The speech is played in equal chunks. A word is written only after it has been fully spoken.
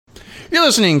You're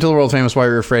listening to the world-famous White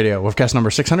Roof Radio with cast number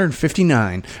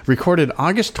 659, recorded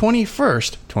August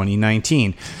 21st,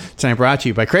 2019. Tonight brought to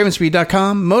you by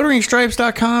CravenSpeed.com,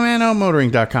 MotoringStripes.com, and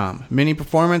OutMotoring.com. Mini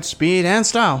performance, speed, and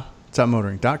style. It's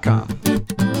OutMotoring.com.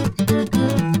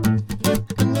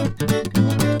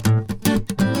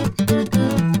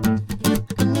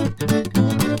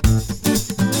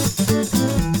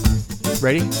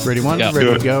 Ready? Ready one? Yeah.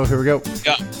 Ready to go? Here we go.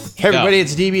 Yeah. Hey everybody,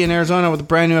 it's DB in Arizona with a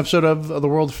brand new episode of the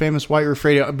world famous White Roof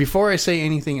Radio. Before I say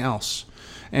anything else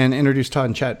and introduce Todd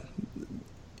and Chet,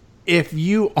 if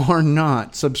you are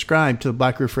not subscribed to the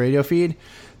Black Roof Radio feed,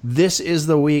 this is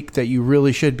the week that you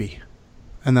really should be.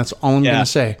 And that's all I'm going to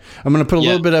say. I'm going to put a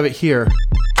little bit of it here.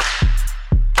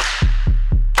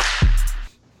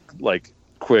 Like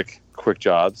quick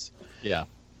jobs. Yeah.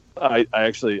 I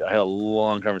had a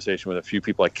long conversation with a few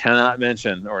people I cannot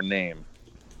mention or name,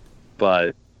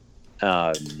 but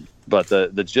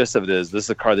the gist of it is this is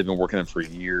a car they've been working on for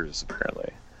years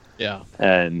apparently. Yeah.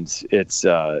 And it's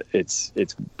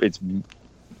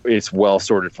well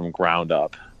sorted from ground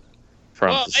up,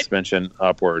 from suspension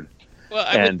upward. Well,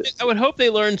 I would hope they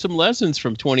learned some lessons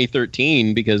from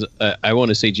 2013 because I want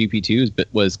to say GP2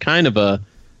 was kind of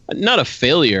not a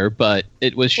failure, but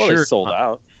it was they sold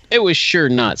out. It was sure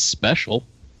not special.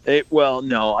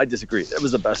 No, I disagree. It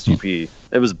was the best GP.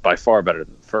 It was by far better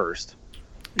than the first.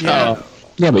 Yeah.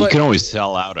 But you can always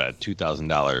sell out a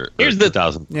 $2,000. Here's the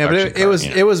 $2,000. Yeah, but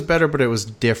it was better, but it was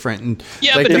different. And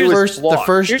yeah, like but the flawed.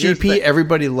 first GP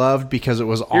everybody loved because it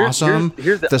was awesome.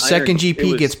 Here's the second irony.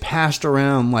 GP gets passed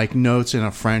around like notes in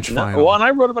a French final. Well, and I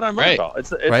wrote about it on Right. Motorfile. It's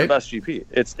the best GP.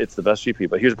 It's the best GP.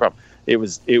 But here's the problem. It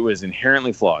was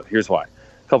inherently flawed. Here's why. A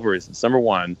couple of reasons. Number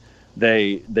one,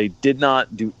 they did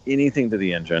not do anything to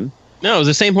the engine. No, it was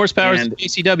the same horsepower as the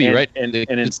JCW, right? And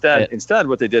instead,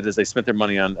 what they did is they spent their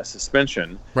money on a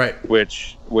suspension, Right.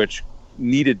 which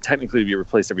needed technically to be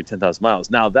replaced every 10,000 miles.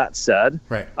 Now that said,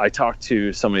 Right. I talked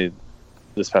to somebody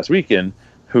this past weekend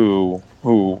who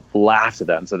laughed at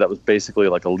that and said that was basically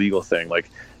like a legal thing. Like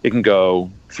it can go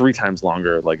 3 times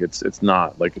longer. Like it's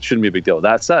not like it shouldn't be a big deal.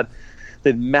 That said,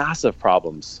 they had massive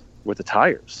problems with the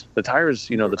tires. The tires,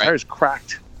 tires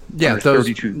cracked. Yeah, under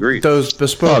 32 degrees. those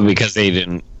bespoke. Well, because they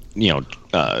didn't,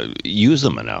 use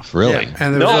them enough, really. Yeah,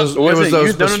 and No, it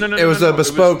was the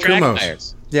bespoke Track Kumos.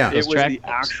 tires. Yeah, It was track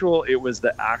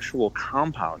the actual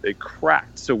compound. It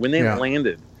cracked. So when they Yeah.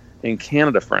 landed in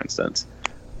Canada, for instance,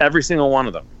 every single one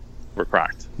of them were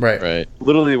cracked. right, Right.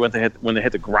 Literally when they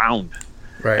hit the ground.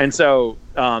 right. And so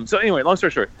anyway, long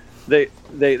story short, they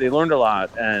learned a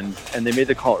lot and they made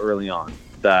the call early on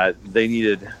that they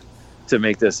needed to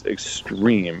make this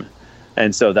extreme.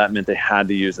 And so that meant they had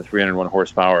to use a 301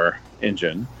 horsepower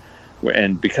engine.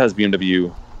 And because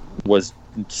BMW was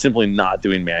simply not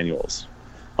doing manuals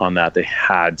on that, they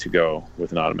had to go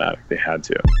with an automatic. They had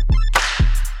to.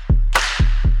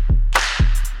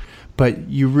 But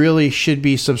you really should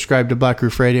be subscribed to Black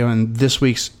Roof Radio, and this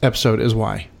week's episode is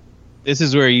why. This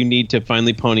is where you need to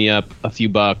finally pony up a few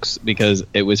bucks because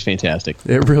it was fantastic.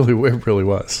 It really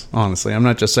was. Honestly, I'm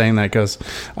not just saying that because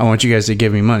I want you guys to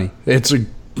give me money.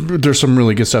 There's some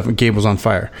really good stuff. Gable's on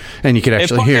fire, and you could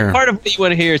actually hear. Part of what you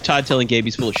want to hear is Todd telling Gabe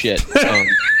he's full of shit.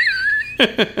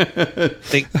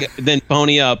 Then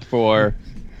pony up for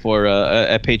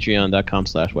at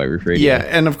patreon.com/White Roof Radio. Yeah,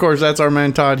 and of course that's our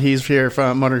man Todd. He's here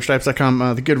from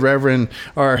MotoringStripes.com. The good Reverend,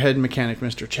 our head mechanic,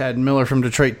 Mr. Chad Miller from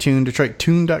Detroit Tune.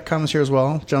 DetroitTune.com is here as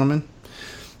well, gentlemen.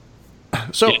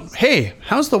 So, Yes. Hey,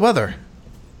 how's the weather?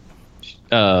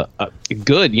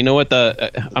 Good. You know what?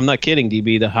 I'm not kidding,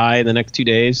 DB. The high the next 2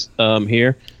 days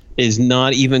here is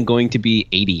not even going to be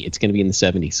 80. It's going to be in the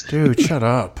 70s. Dude, shut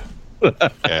up.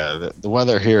 Yeah, the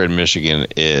weather here in Michigan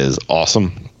is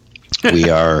awesome. We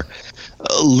are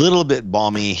a little bit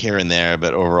balmy here and there,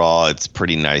 but overall it's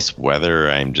pretty nice weather.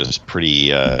 I'm just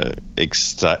pretty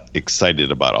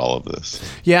excited about all of this.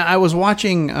 Yeah, I was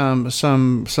watching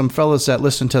some fellas that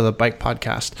listen to the bike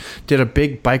podcast did a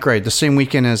big bike ride the same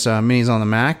weekend as Minis on the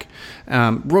Mac.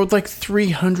 Rode like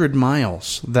 300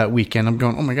 miles that weekend. I'm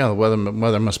going, oh my God, the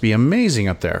weather must be amazing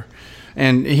up there.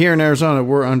 And here in Arizona,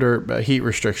 we're under heat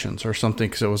restrictions or something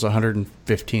because it was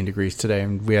 115 degrees today,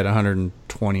 and we had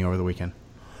 120 over the weekend.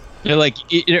 You're like,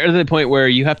 you're to the point where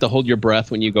you have to hold your breath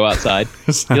when you go outside.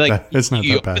 It's not You're like, that, it's not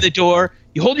you that bad. open the door,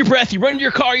 you hold your breath, you run to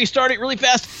your car, you start it really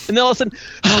fast, and then all of a sudden,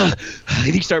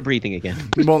 and you start breathing again.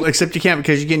 Well, except you can't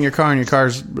because you get in your car and your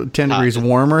car's 10 degrees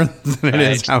warmer than it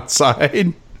is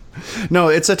outside. No,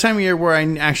 it's a time of year where I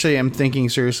actually am thinking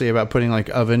seriously about putting like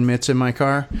oven mitts in my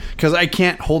car because I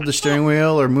can't hold the steering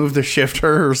wheel or move the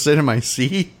shifter or sit in my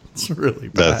seat. It's really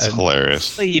bad. That's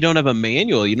hilarious. Like, you don't have a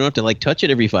manual. You don't have to like touch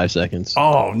it every 5 seconds.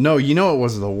 Oh no! You know what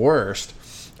was the worst?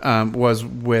 Was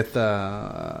with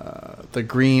the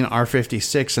green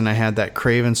R56, and I had that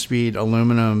Craven Speed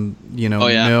aluminum,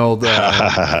 milled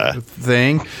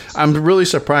thing. I'm really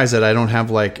surprised that I don't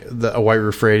have like a White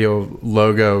Roof Radio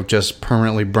logo just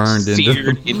permanently burned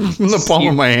into the palm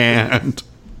of my hand.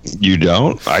 You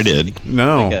don't? I did.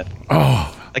 No.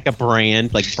 Like a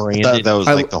brand, like branded. That was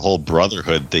like the whole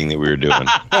brotherhood thing that we were doing.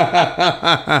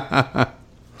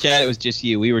 Chad, it was just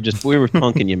you. We were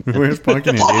punking you, man. We were just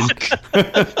punking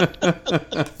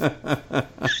you,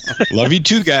 dude. Love you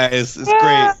too, guys. It's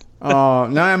great. Oh,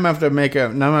 now I'm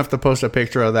gonna have to post a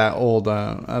picture of that old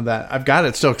that I've got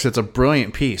it still because it's a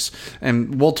brilliant piece,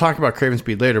 and we'll talk about Craven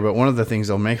Speed later. But one of the things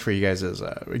they'll make for you guys is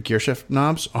gear shift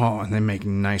knobs. Oh, and they make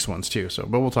nice ones too.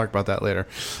 But we'll talk about that later.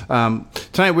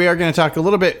 Tonight we are going to talk a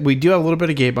little bit. We do have a little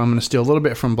bit of Gabe. I'm going to steal a little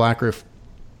bit from Black Roof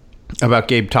about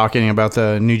Gabe talking about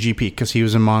the new GP because he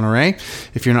was in Monterey.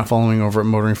 If you're not following over at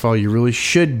Motoring Fall, you really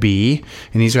should be.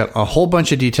 And he's got a whole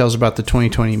bunch of details about the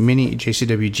 2020 Mini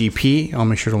JCW GP. I'll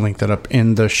make sure to link that up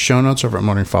in the show notes over at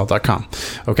motoringfall.com.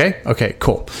 Okay,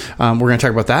 cool. We're going to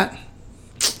talk about that.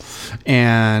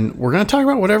 And we're going to talk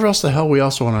about whatever else the hell we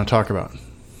also want to talk about.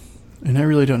 And I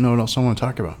really don't know what else I want to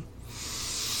talk about.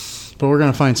 But we're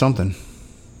going to find something.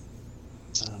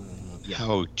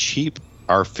 How cheap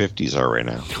R50s are right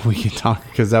now. We can talk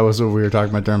because that was what we were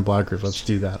talking about during Black Roof. Let's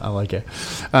do that. I like it.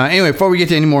 Anyway, before we get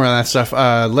to any more of that stuff,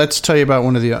 let's tell you about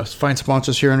one of the fine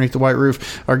sponsors here underneath the White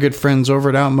Roof. Our good friends over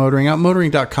at Outmotoring,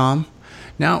 outmotoring.com.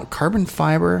 Now, carbon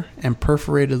fiber and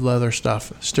perforated leather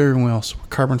stuff. Steering wheels,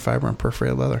 carbon fiber and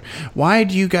perforated leather. Why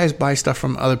do you guys buy stuff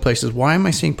from other places? Why am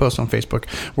I seeing posts on Facebook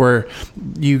where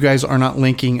you guys are not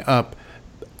linking up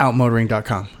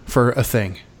outmotoring.com for a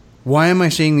thing? Why am I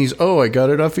seeing these? Oh, I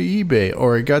got it off of eBay,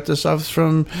 or I got this off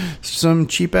from some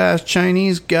cheap ass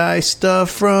Chinese guy stuff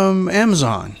from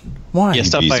Amazon. Why?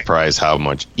 You'd be surprised how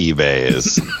much eBay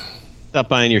is. Stop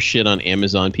buying your shit on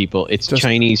Amazon, people. It's just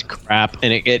Chinese crap,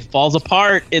 and it falls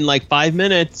apart in like 5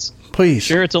 minutes. Please.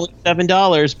 Sure, it's only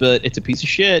 $7, but it's a piece of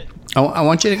shit. I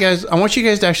want you guys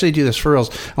to actually do this for reals.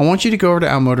 I want you to go over to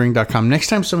outmotoring.com. Next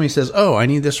time somebody says, "Oh, I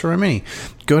need this for a Mini,"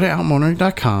 go to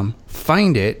outmotoring.com,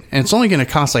 find it, and it's only going to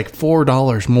cost like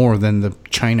 $4 more than the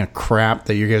China crap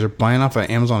that you guys are buying off of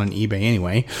Amazon and eBay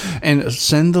anyway, and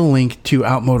send the link to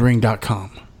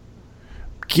outmotoring.com.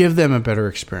 Give them a better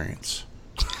experience.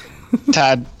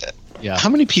 Todd, how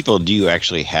many people do you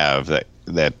actually have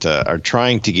that are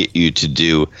trying to get you to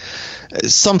do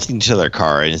something to their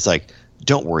car, and it's like,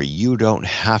 don't worry, you don't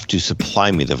have to supply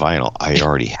me the vinyl. I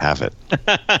already have it.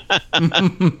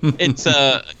 It's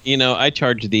I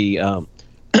charge the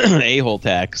a-hole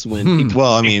tax when people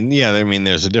well,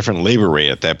 there's a different labor rate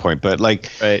at that point, but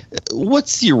like, right.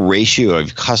 What's your ratio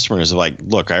of customers of like,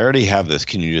 look, I already have this,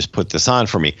 can you just put this on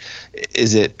for me?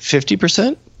 Is it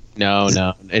 50%? No,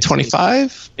 it's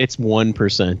 25. It's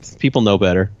 1%. People know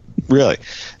better. Really?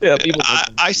 Yeah,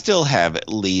 I still have at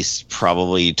least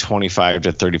probably 25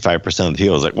 to 35% of the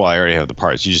people. It's like, well, I already have the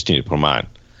parts. You just need to put them on.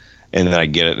 And then I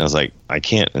get it, and I was like, I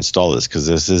can't install this because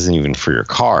this isn't even for your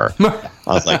car. I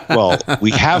was like, well,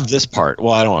 we have this part.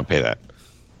 Well, I don't want to pay that.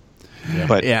 Yeah.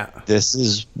 But this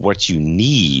is what you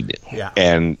need. Yeah.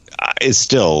 And it's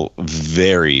still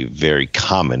very, very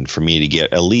common for me to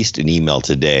get at least an email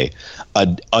today,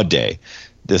 a day,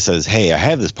 that says, hey, I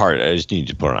have this part. I just need you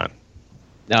to put it on.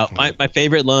 Now, my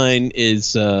favorite line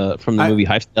is from the movie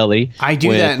High Fidelity. I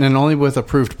do that, and only with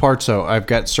approved parts, though. I've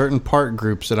got certain part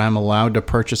groups that I'm allowed to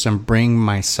purchase and bring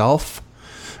myself,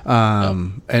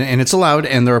 and it's allowed,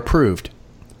 and they're approved.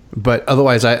 But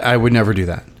otherwise, I would never do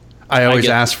that. I always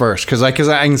ask first, because I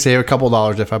can save a couple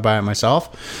dollars if I buy it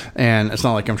myself, and it's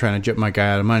not like I'm trying to jip my guy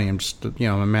out of money. I'm just, I'm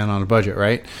a man on a budget,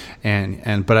 right?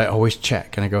 But I always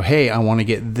check, and I go, hey, I want to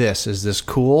get this. Is this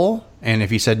cool? And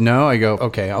if he said no, I go,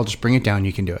 okay, I'll just bring it down.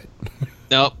 You can do it.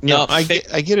 No. I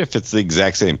get if it's the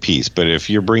exact same piece, but if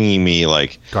you're bringing me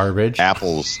like garbage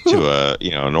apples to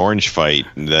an orange fight,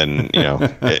 then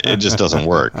it just doesn't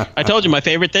work. I told you my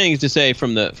favorite thing is to say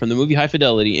from the movie High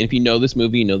Fidelity, and if you know this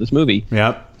movie, you know this movie.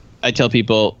 Yep. I tell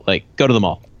people, like, go to the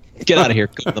mall. Get out of here.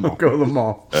 Go to the mall. Go to the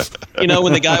mall.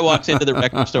 When the guy walks into the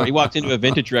record store, he walks into a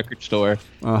vintage record store,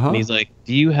 and he's like,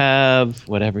 do you have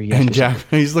whatever? And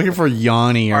he's looking for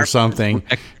Yanni or something.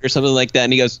 Or something like that,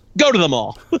 and he goes, go to the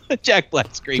mall. Jack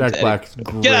Black screams at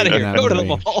him. Get out of here. Go to the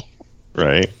mall.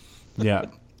 Right. Yeah,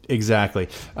 exactly.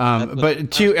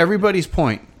 But to everybody's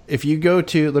point, if you go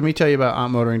to, let me tell you about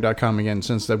outmotoring.com again,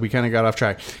 since that we kind of got off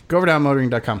track. Go over to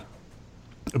outmotoring.com.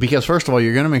 Because first of all,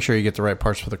 you're going to make sure you get the right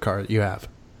parts for the car that you have.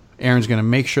 Aaron's going to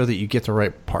make sure that you get the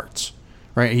right parts.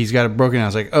 right? He's got it broken down.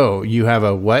 It's like, oh, you have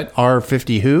a what?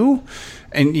 R50 who?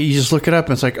 And you just look it up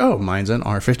and it's like, oh, mine's an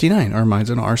R59, or mine's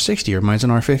an R60, or mine's an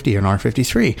R50, or an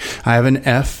R53. I have an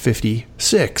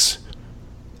F56.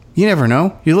 You never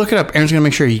know. You look it up. Aaron's going to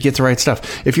make sure you get the right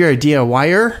stuff. If you're a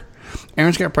DIYer,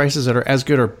 Aaron's got prices that are as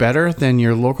good or better than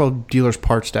your local dealer's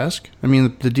parts desk. I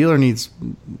mean, the dealer needs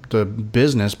the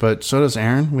business, but so does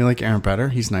Aaron. We like Aaron better.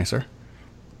 He's nicer.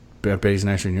 I bet he's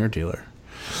nicer than your dealer.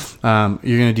 You're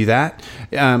going to do that.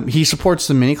 He supports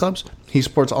the mini clubs. He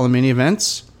supports all the mini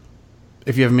events.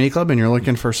 If you have a mini club and you're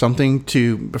looking for something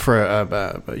to do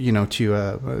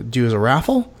as a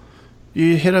raffle,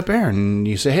 you hit up Aaron and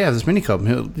you say, hey, I have this mini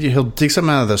club. He'll take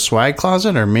something out of the swag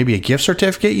closet or maybe a gift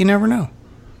certificate. You never know.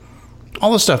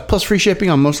 All this stuff, plus free shipping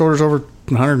on most orders over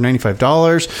 $195,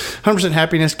 100%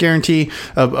 happiness guarantee,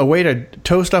 a way to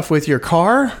tow stuff with your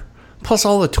car, plus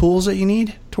all the tools that you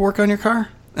need to work on your car.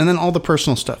 And then all the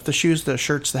personal stuff, the shoes, the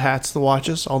shirts, the hats, the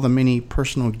watches, all the mini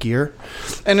personal gear.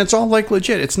 And it's all like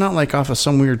legit. It's not like off of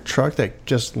some weird truck that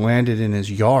just landed in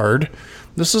his yard.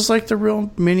 This is like the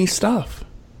real mini stuff.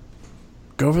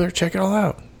 Go over there, check it all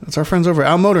out. That's our friends over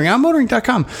at Outmotoring,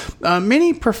 outmotoring.com.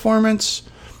 Mini performance,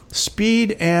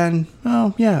 speed, and,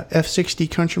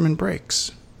 F60 Countryman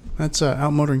brakes. That's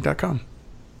outmotoring.com.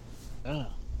 Oh.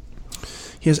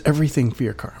 He has everything for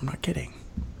your car. I'm not kidding.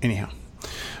 Anyhow,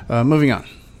 moving on.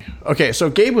 Okay, so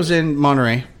Gabe was in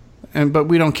Monterey, but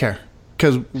we don't care.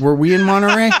 Because were we in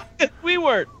Monterey? We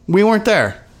weren't. We weren't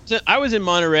there. So I was in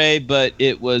Monterey, but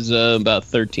it was about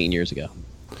 13 years ago.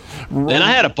 And I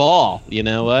had a ball. You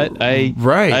know what? Right.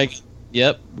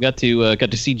 Got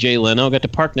to see Jay Leno. Got to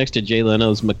park next to Jay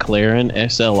Leno's McLaren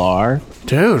SLR.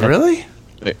 Dude, really?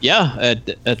 Yeah,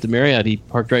 at the Marriott. He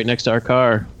parked right next to our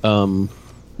car when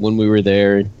we were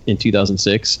there in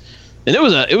 2006. And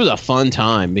it was a fun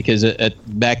time because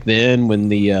back then when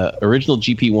the original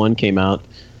GP1 came out,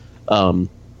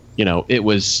 it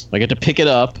was I got to pick it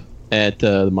up at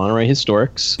the Monterey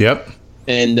Historics. Yep.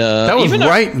 And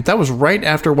that was right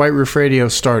after White Roof Radio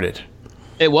started.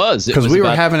 It was because we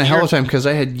were having a hell of a time because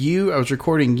I was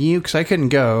recording you because I couldn't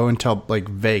go until like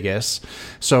Vegas,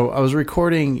 so I was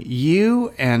recording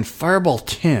you and Fireball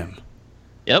Tim.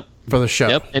 Yep. For the show.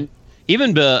 Yep. And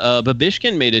even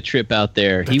Babishkin made a trip out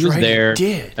there. He was there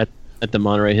at the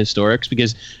Monterey Historics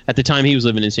because at the time he was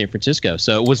living in San Francisco,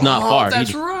 so it was not far.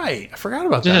 That's right. I forgot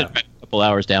about that. A couple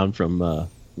hours down from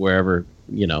wherever,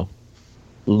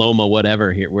 Loma,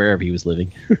 whatever, wherever he was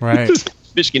living. Right.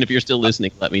 Michigan, if you're still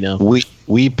listening, let me know.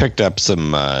 We picked up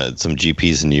some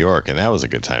GPs in New York, and that was a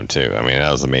good time too. I mean,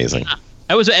 that was amazing.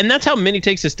 And that's how Mini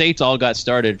Takes the States all got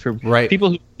started. For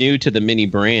people who are new to the Mini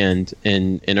brand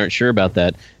and aren't sure about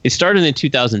that, it started in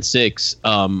 2006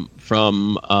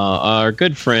 from our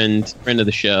good friend of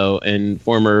the show and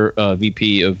former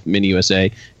VP of Mini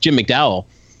USA, Jim McDowell.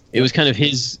 It was kind of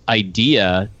his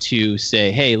idea to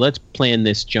say, hey, let's plan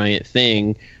this giant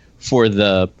thing for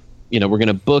we're going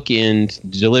to bookend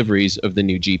deliveries of the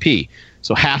new GP.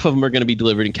 So half of them are going to be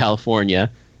delivered in California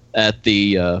at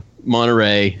the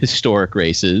Monterey Historic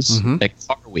races at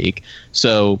Car Week.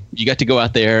 So you got to go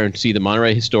out there and see the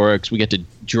Monterey Historics. We get to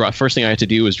drive. First thing I had to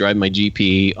do was drive my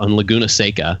GP on Laguna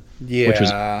Seca, which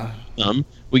was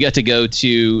we got to go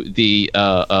to the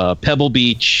Pebble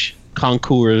Beach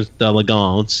Concours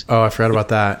d'Elegance. Oh, I forgot about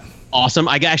that. Awesome.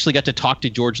 I actually got to talk to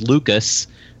George Lucas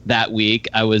that week.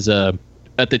 I was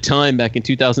at the time back in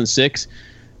 2006.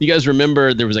 You guys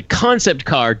remember there was a concept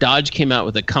car. Dodge came out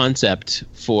with a concept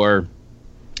for,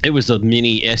 it was a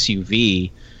mini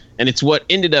SUV, and it's what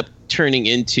ended up turning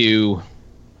into,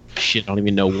 I don't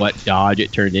even know what Dodge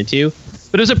it turned into,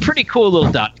 but it was a pretty cool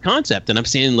little Dodge concept. And I'm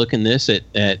looking this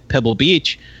at Pebble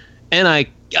Beach, and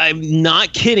I'm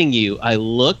not kidding you. I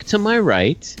look to my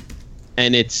right,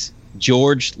 and it's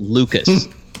George Lucas.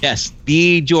 Yes,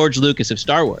 the George Lucas of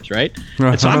Star Wars, right?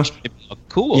 And so I'm trying to be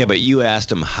cool. Yeah, but you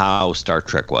asked him how Star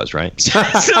Trek was, right? So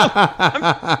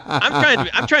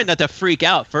I'm trying not to freak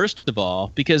out, first of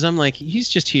all, because I'm like, he's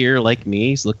just here like me.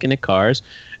 He's looking at cars.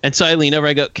 And so I lean over,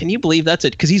 I go, can you believe that's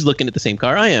it? Because he's looking at the same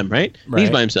car I am, right? He's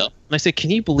by himself. And I said,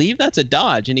 can you believe that's a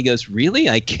Dodge? And he goes, really?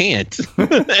 I can't. And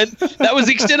that was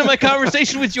the extent of my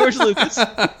conversation with George Lucas.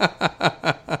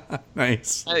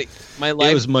 Nice. My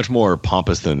life, it was much more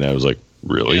pompous than that. I was like,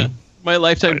 really? Yeah. My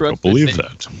lifetime broke. I don't believe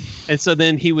that. And so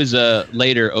then he was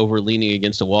later over leaning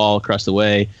against a wall across the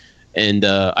way, and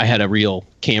I had a real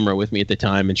camera with me at the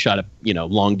time and shot a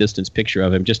long distance picture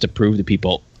of him just to prove to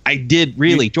people I did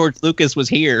really. George Lucas was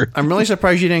here. I'm really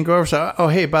surprised you didn't go over. So, oh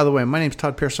hey, by the way, my name's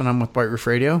Todd Pearson. I'm with White Roof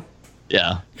Radio.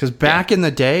 Yeah. Because back in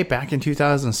the day, back in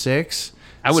 2006,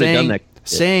 I would have done that.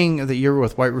 Saying that you were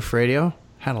with White Roof Radio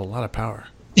had a lot of power.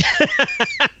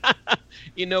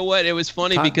 You know what? It was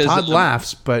funny because Todd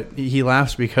laughs, but he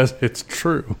laughs because it's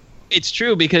true. It's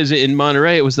true because in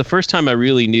Monterey, it was the first time I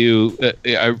really knew.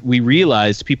 We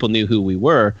realized people knew who we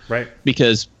were, right?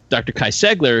 Because Dr. Kai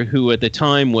Segler, who at the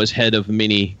time was head of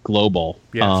Mini Global,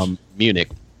 Munich,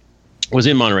 was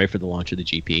in Monterey for the launch of the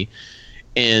GP,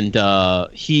 and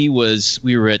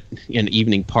we were at an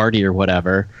evening party or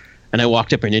whatever. And I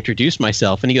walked up and introduced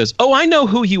myself, and he goes, "Oh, I know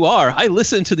who you are. I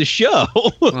listened to the show."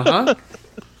 Uh-huh.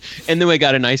 And then we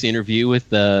got a nice interview with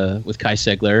Kai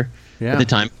Segler at the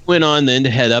time. Went on then to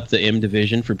head up the M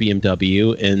division for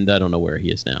BMW, and I don't know where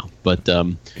he is now. But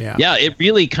it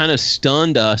really kind of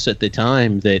stunned us at the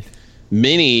time that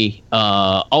Mini,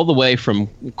 all the way from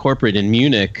corporate in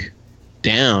Munich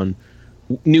down,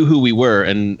 knew who we were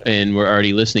and were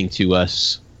already listening to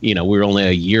us. We were only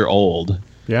a year old.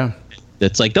 Yeah.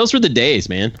 It's like those were the days,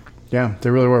 man. Yeah, they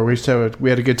really were. We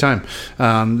had a good time.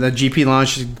 The GP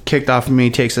launch kicked off when Mini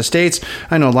Takes the States.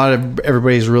 I know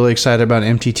everybody's really excited about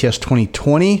MTTS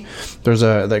 2020. There's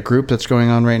that group that's going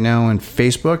on right now on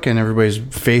Facebook, and everybody's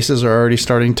faces are already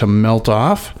starting to melt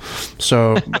off.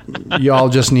 So y'all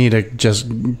just need to just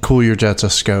cool your jets a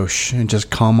skosh and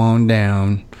just calm on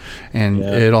down, and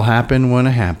it'll happen when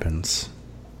it happens.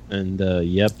 And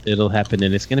it'll happen,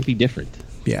 and it's going to be different.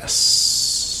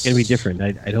 Yes. It's going to be different.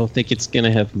 I don't think it's going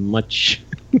to have much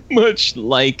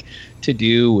to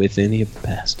do with any of the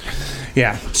past.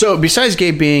 Yeah. So besides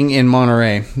Gabe being in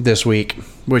Monterey this week,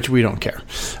 which we don't care,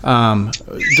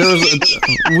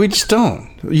 we just don't.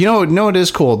 It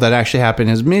is cool that actually happened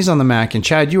is Mini's on the Mac, and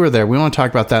Chad, you were there. We want to talk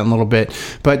about that in a little bit.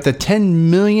 But the 10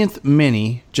 millionth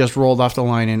Mini just rolled off the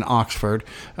line in Oxford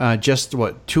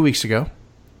 2 weeks ago.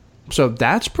 So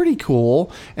that's pretty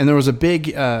cool. And there was a big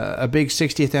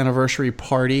 60th anniversary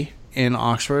party in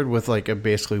Oxford with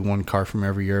basically one car from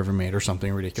every year ever made or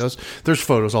something ridiculous. There's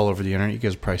photos all over the internet. You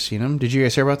guys have probably seen them. Did you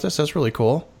guys hear about this? That's really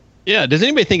cool. Yeah. Does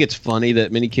anybody think it's funny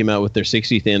that Mini came out with their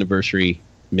 60th anniversary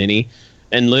Mini?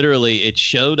 And literally it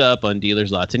showed up on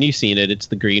dealers' lots. And you've seen it. It's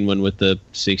the green one with the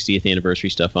 60th anniversary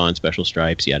stuff on, special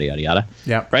stripes, yada, yada, yada.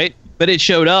 Yeah. Right? But it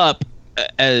showed up.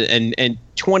 And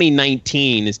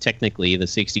 2019 is technically the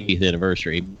 60th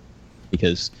anniversary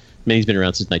because Mini's been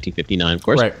around since 1959, of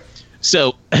course. Right.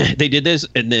 So they did this,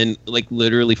 and then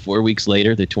literally 4 weeks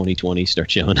later, the 2020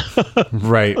 starts showing up.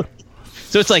 Right.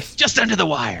 So it's just under the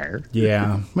wire.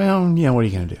 Yeah. Well, yeah. What are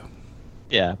you gonna do?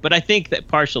 Yeah, but I think that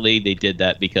partially they did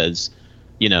that because,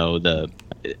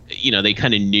 they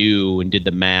kind of knew and did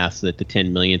the math that the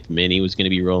 10 millionth Mini was going to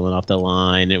be rolling off the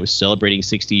line. And it was celebrating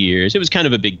 60 years. It was kind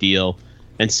of a big deal.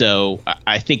 And so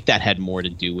I think that had more to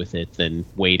do with it than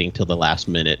waiting till the last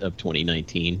minute of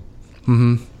 2019.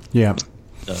 Mm-hmm. Yeah,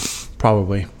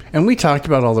 probably. And we talked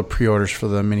about all the pre-orders for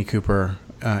the Mini Cooper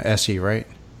SE, right?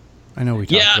 I know we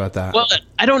talked about that. Well,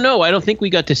 I don't know. I don't think we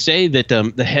got to say that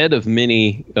the head of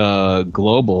Mini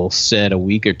Global said a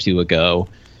week or two ago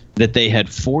that they had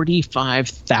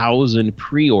 45,000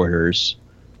 pre-orders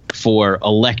for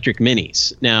electric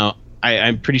Minis. Now,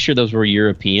 I'm pretty sure those were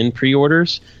European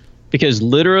pre-orders. Because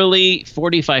literally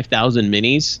 45,000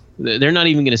 Minis, they're not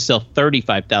even going to sell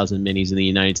 35,000 Minis in the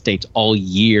United States all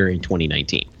year in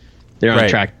 2019. They're on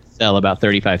track to sell about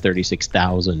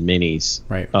 36,000 Minis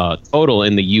total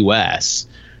in the U.S.,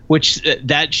 which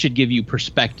that should give you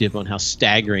perspective on how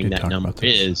staggering that number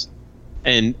is.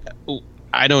 And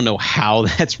I don't know how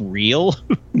that's real,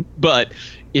 but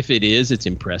if it is, it's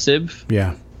impressive.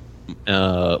 Yeah.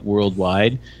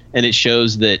 Worldwide. And it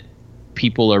shows that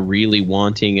people are really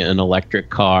wanting an electric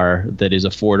car that is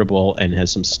affordable and has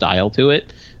some style to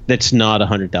it. That's not a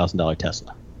 $100,000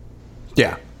 Tesla.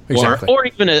 Yeah, exactly.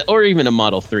 Or even a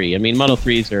Model 3. I mean, Model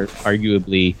 3s are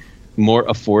arguably more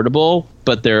affordable,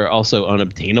 but they're also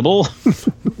unobtainable.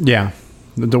 Yeah,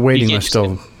 the waiting list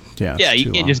still. Yeah,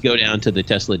 you can't just go down to the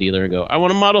Tesla dealer and go, "I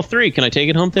want a Model 3. Can I take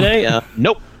it home today?"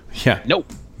 Nope. Yeah. Nope.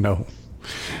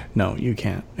 No, you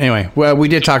can't. Anyway, well, we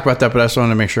did talk about that, but I just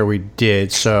wanted to make sure we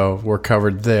did, so we're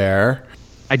covered there.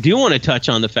 I do want to touch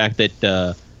on the fact that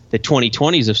the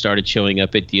 2020s have started showing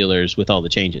up at dealers with all the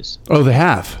changes. Oh, they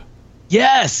have?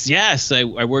 Yes. I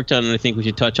worked on it, and I think we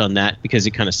should touch on that because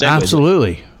it kind of segues.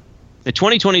 Absolutely. The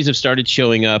 2020s have started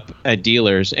showing up at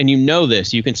dealers, and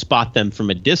this. You can spot them from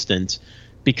a distance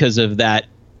because of that,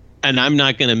 and I'm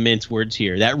not going to mince words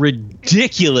here, that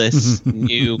ridiculous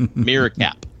new mirror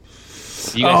cap.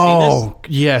 You guys seen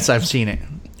this? Yes, I've seen it.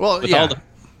 Well, with all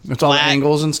the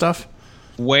angles and stuff.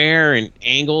 Wear and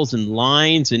angles and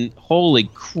lines, and holy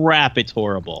crap, it's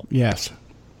horrible. Yes.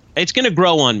 It's going to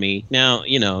grow on me. Now,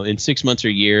 in 6 months or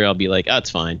a year, I'll be like, oh, it's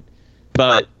fine.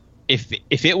 But if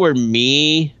it were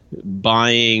me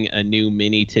buying a new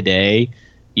Mini today,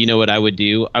 you know what I would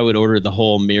do? I would order the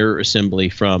whole mirror assembly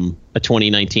from a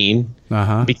 2019.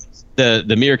 Because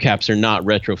the mirror caps are not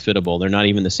retrofittable. They're not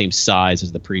even the same size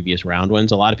as the previous round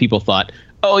ones. A lot of people thought,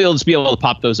 oh, you'll just be able to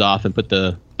pop those off and put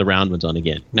the round ones on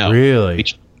again. No, really,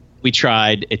 we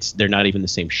tried. They're not even the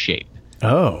same shape.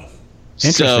 Oh,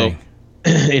 interesting. So,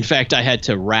 in fact, I had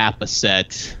to wrap a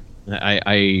set.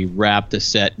 I wrapped a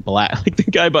set black. Like the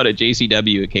guy bought a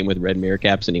JCW. It came with red mirror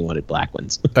caps, and he wanted black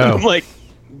ones. Oh. I'm like,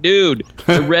 dude,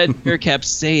 the red mirror caps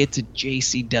say it's a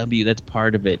JCW. That's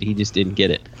part of it. He just didn't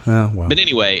get it. Oh, well. But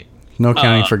anyway, no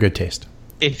counting for good taste.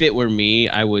 If it were me,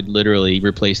 I would literally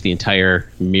replace the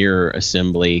entire mirror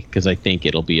assembly because I think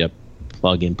it'll be a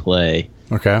plug and play.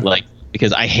 Okay. Like,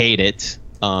 because I hate it.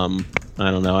 I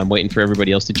don't know. I'm waiting for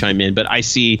everybody else to chime in, but I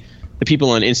see the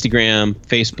people on Instagram,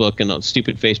 Facebook, and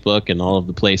stupid Facebook, and all of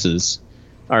the places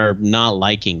are not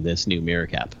liking this new mirror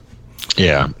cap.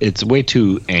 Yeah, it's way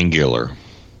too angular.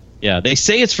 Yeah, they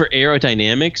say it's for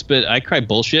aerodynamics, but I cry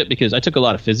bullshit because I took a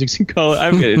lot of physics in college.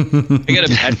 I got a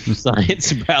bachelor's of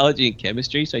science, biology, and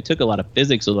chemistry, so I took a lot of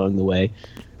physics along the way.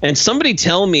 And somebody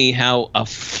tell me how a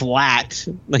flat,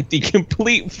 like the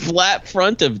complete flat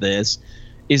front of this,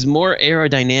 is more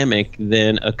aerodynamic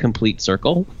than a complete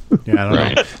circle. Yeah, I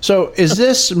don't know. So is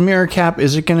this mirror cap,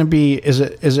 is it going to be, is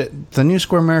it the new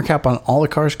square mirror cap on all the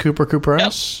cars, Cooper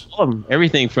S? Yep.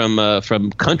 Everything from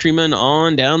Countryman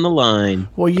on down the line.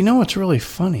 Well, you know what's really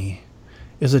funny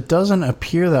is it doesn't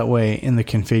appear that way in the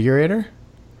configurator.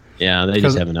 Yeah, they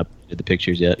just haven't updated the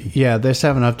pictures yet. Yeah, they just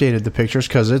haven't updated the pictures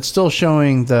because it's still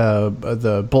showing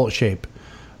the bolt shape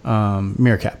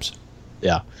mirror caps.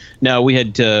 Yeah. Now, we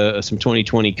had some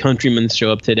 2020 Countrymen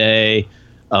show up today.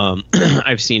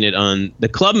 I've seen it on the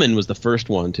Clubman was the first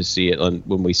one to see it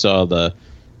when we saw the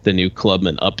new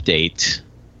Clubman update,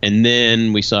 and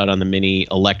then we saw it on the Mini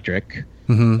Electric,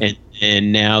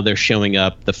 and now they're showing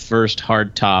up. The first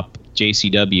hardtop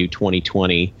JCW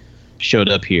 2020 showed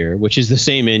up here, which is the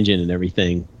same engine and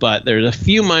everything, but there's a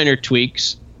few minor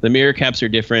tweaks. The mirror caps are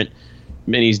different.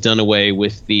 Mini's done away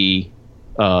with the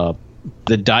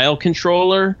dial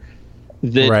controller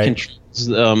that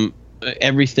controls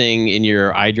everything in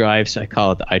your iDrive. So I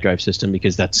call it the iDrive system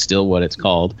because that's still what it's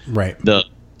called. Right. The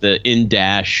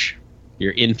in-dash,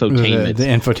 your infotainment. The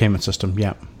infotainment system,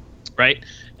 yeah. Right.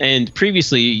 And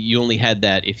previously you only had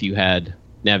that if you had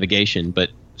navigation, but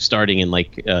starting in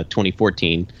like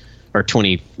 2014 or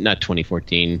not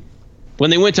 2014, when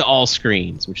they went to all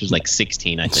screens, which was like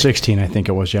 16, I think. 16, I think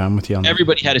it was. Yeah, I'm with you on that.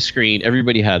 Everybody had a screen.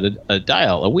 Everybody had a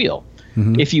dial, a wheel.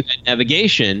 If you had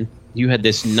navigation, you had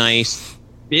this nice,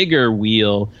 bigger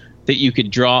wheel that you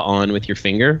could draw on with your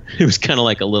finger. It was kind of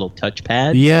like a little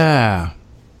touchpad. Yeah.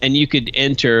 And you could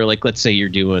enter, like, let's say you're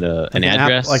doing an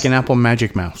address. Like an Apple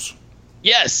Magic Mouse.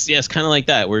 Yes, kind of like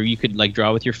that, where you could like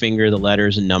draw with your finger the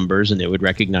letters and numbers, and it would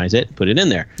recognize it, put it in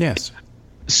there. Yes.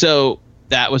 So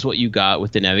that was what you got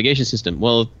with the navigation system.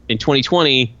 Well, in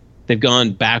 2020, they've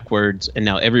gone backwards, and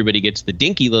now everybody gets the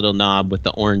dinky little knob with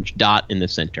the orange dot in the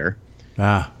center.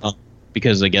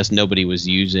 Because I guess nobody was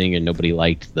using and nobody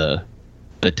liked the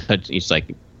touch. It's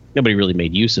like nobody really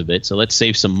made use of it. So let's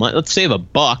save some money. Let's save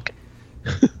 $1.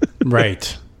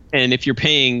 Right. And if you're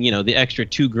paying, the extra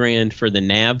 $2,000 for the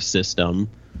nav system,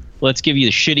 let's give you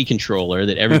the shitty controller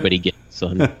that everybody gets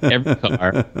on every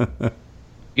car.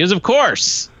 Because of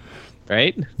course,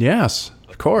 right? Yes,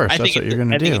 of course. That's what you're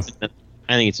going to do.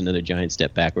 I think it's another giant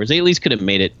step backwards. They at least could have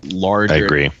made it larger. I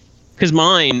agree. Because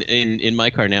mine, in my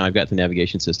car now, I've got the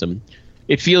navigation system.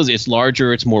 It's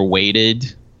larger, it's more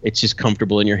weighted, it's just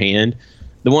comfortable in your hand.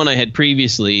 The one I had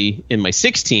previously in my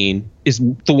 16 is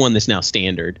the one that's now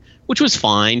standard, which was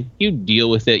fine. You deal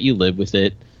with it, you live with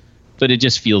it, but it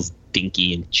just feels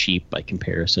dinky and cheap by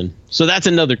comparison. So that's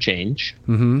another change.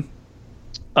 What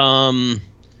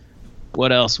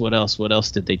else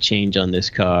did they change on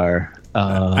this car?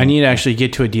 I need to actually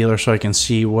get to a dealer so I can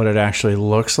see what it actually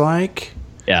looks like.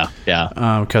 Yeah.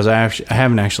 Because I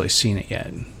haven't actually seen it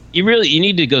yet. You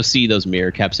need to go see those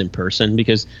mirror caps in person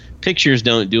because pictures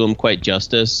don't do them quite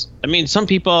justice. I mean, some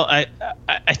people, I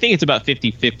think it's about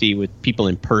 50-50 with people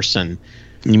in person.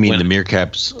 You mean the mirror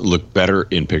caps look better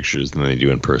in pictures than they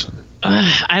do in person?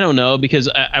 I don't know, because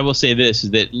I will say this,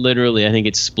 is that literally I think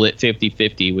it's split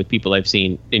 50-50 with people I've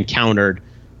encountered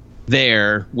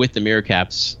there with the mirror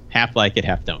caps. Half like it,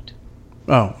 half don't.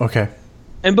 Oh, okay.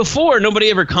 And before, nobody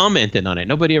ever commented on it.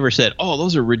 Nobody ever said, oh,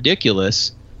 those are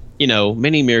ridiculous.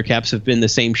 Many mirror caps have been the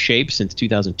same shape since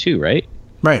 2002, right?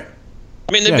 Right.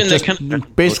 I mean, they've been kind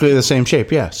of basically the same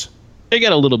shape, yes. They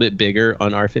got a little bit bigger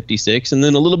on R56 and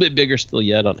then a little bit bigger still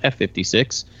yet on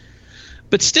F56.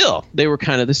 But still, they were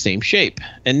kind of the same shape.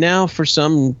 And now, for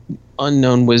some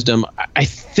unknown wisdom, I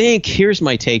think here's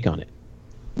my take on it.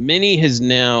 Mini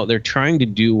they're trying to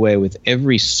do away with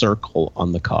every circle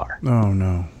on the car. Oh,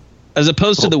 no. As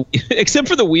opposed to except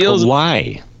for the wheels.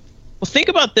 Why? Well, think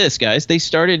about this, guys. They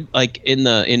started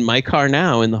in my car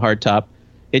now, in the hardtop,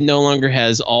 it no longer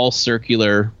has all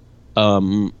circular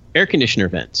air conditioner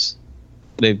vents.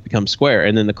 They've become square.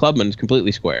 And then the Clubman is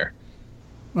completely square.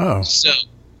 Oh. So,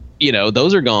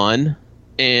 those are gone.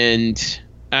 And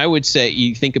I would say,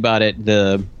 you think about it,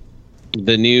 the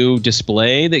new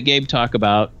display that Gabe talked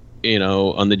about,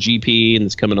 on the GP and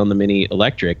it's coming on the Mini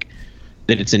Electric,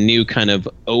 that it's a new kind of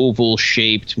oval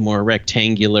shaped, more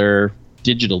rectangular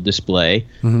digital display.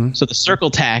 Mm-hmm. So the circle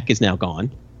tack is now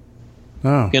gone.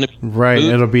 Oh, right.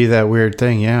 It'll be that weird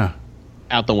thing. Yeah.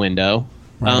 Out the window.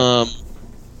 Right.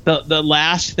 The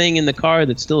last thing in the car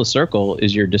that's still a circle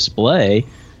is your display.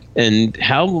 And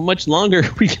how much longer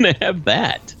are we going to have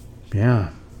that? Yeah.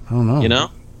 I don't know.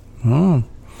 Oh.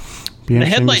 Be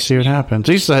interesting to see what happens.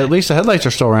 At least the headlights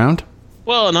are still around.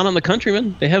 Well, not on the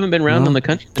Countryman. They haven't been around on the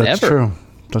Countryman that's ever. True.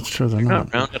 That's true. They're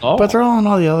not around at all. But they're all on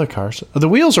all the other cars. The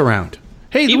wheels are around.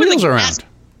 Hey, the wheels are around.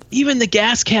 Even the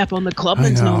gas cap on the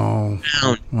Clubman's not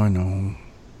around. I know.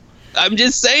 I'm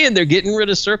just saying, they're getting rid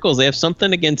of circles. They have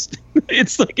something against.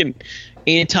 It's like an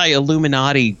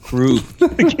anti-Illuminati group.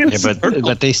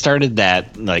 But they started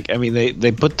that.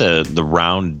 They put the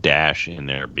round dash in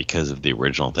there because of the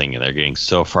original thing, and they're getting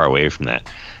so far away from that.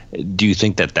 Do you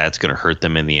think that that's going to hurt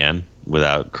them in the end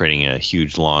without creating a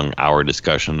huge, long hour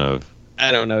discussion of?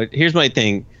 I don't know. Here's my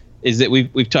thing: is that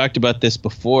we've talked about this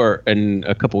before, and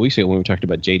a couple weeks ago when we talked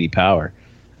about JD Power.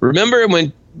 Remember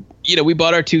when we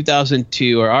bought our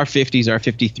 2002 or our 50s, our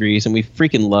 53s, and we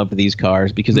freaking loved these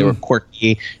cars because they were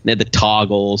quirky and they had the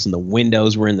toggles and the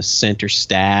windows were in the center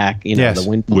stack. Yes.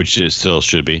 Which it still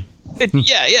should be.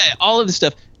 Yeah, all of the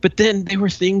stuff. But then there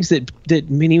were things that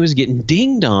Mini was getting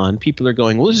dinged on. People are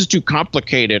going, well, this is too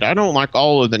complicated. I don't like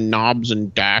all of the knobs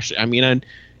and dash.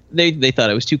 They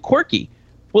thought it was too quirky.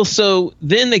 Well, so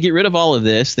then they get rid of all of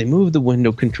this. They move the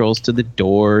window controls to the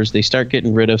doors. They start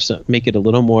getting rid of some, make it a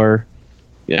little more,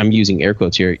 I'm using air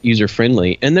quotes here,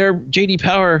 user-friendly. And their JD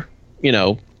Power,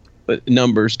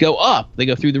 numbers go up. They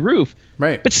go through the roof.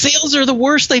 Right. But sales are the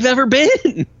worst they've ever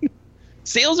been.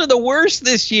 Sales are the worst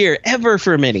this year ever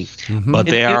for Mini. Mm-hmm. But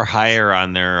they are higher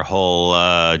on their whole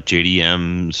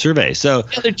JDM survey. So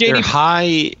they're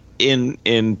high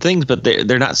in things, but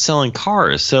they're not selling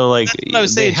cars. So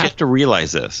they have to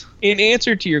realize this. In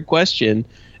answer to your question,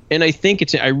 and I think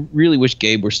I really wish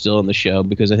Gabe were still on the show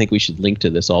because I think we should link to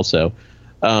this also.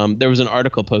 There was an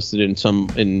article posted in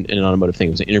an automotive thing.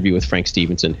 It was an interview with Frank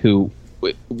Stevenson, who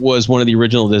was one of the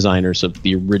original designers of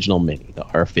the original Mini, the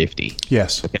R50.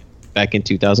 Yes. Okay. Back in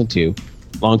 2002,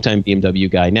 longtime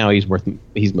BMW guy. Now he's with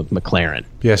McLaren.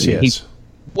 Yes, he is. He's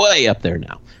way up there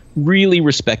now. Really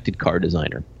respected car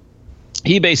designer.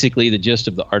 He basically, the gist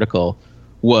of the article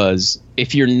was,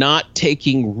 if you're not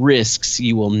taking risks,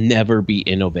 you will never be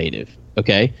innovative.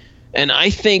 Okay? And I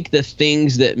think the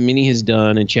things that Mini has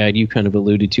done, and Chad, you kind of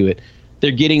alluded to it,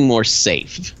 they're getting more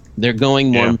safe. They're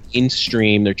going more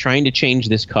mainstream. They're trying to change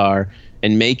this car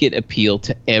and make it appeal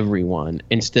to everyone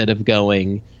instead of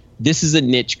going, this is a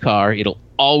niche car. It'll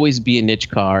always be a niche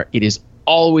car. It is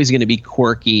always going to be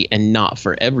quirky and not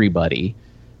for everybody.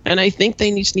 And I think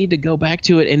they just need to go back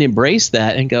to it and embrace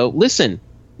that and go, listen,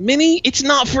 Mini, it's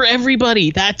not for everybody.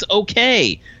 That's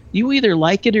okay. You either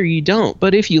like it or you don't.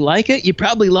 But if you like it, you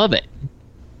probably love it.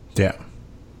 Yeah.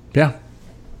 Yeah.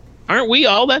 Aren't we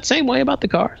all that same way about the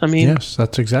car? Yes,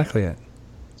 that's exactly it.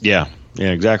 Yeah,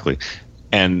 exactly.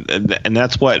 And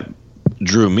that's what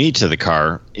drew me to the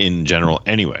car in general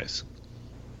anyways.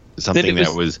 Something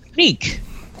that was unique.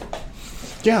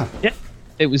 Yeah.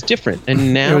 It was different.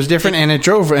 And now it was different, and it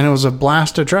drove, and it was a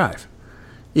blast to drive.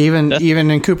 Even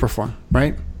in Cooper form,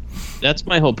 right? That's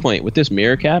my whole point. With this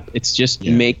mirror cap, it's just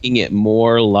making it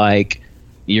more like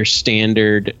your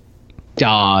standard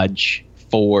Dodge,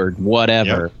 Ford,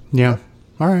 whatever. Yeah.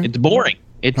 All right. It's boring.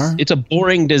 It's a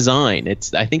boring design.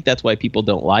 I think that's why people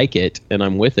don't like it, and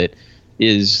I'm with it,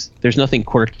 is there's nothing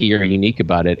quirky or unique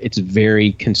about it. It's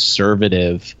very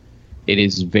conservative. It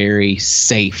is very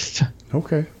safe.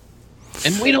 Okay.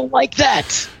 And we don't like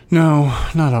that. No,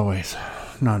 not always.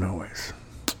 Not always.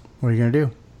 What are you going to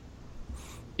do?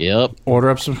 Yep.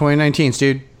 Order up some 2019s,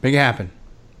 dude. Make it happen.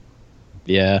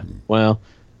 Yeah. Well,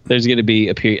 there's going to be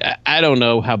a period. I don't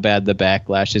know how bad the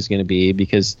backlash is going to be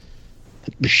because,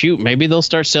 shoot, maybe they'll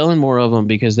start selling more of them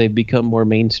because they've become more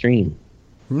mainstream.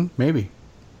 Maybe.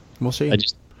 We'll see.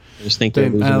 I just think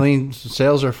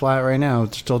sales are flat right now.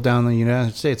 It's still down in the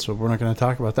United States, so we're not going to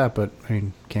talk about that. But I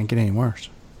mean, can't get any worse,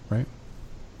 right?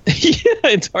 Yeah,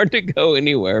 it's hard to go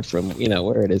anywhere from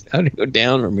where it is. How to go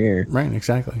down from here? Right,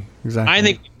 exactly. I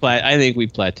think we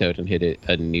plateaued and hit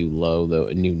a new low, though,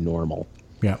 a new normal.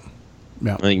 Yeah.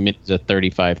 I think it's a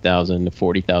 35,000 to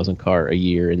 40,000 car a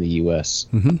year in the U.S.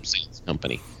 sales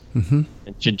company. Mm-hmm.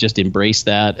 It should just embrace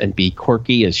that and be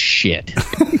quirky as shit.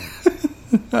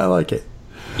 I like it.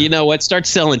 You know what? Start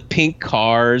selling pink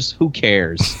cars. Who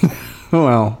cares?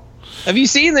 Well, have you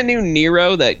seen the new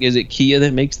Niro? Is it Kia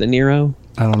that makes the Niro?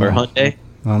 I don't know. Or Hyundai?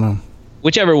 I don't know.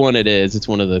 Whichever one it is, it's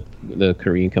one of the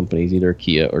Korean companies, either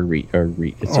Kia or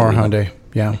Hyundai.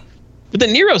 Yeah. But the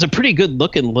Niro is a pretty good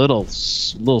looking little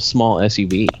small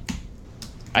SUV.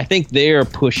 I think they are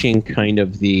pushing kind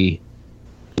of the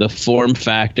form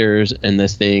factors and the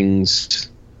things.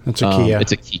 It's a Kia.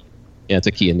 It's a Kia. Yeah, it's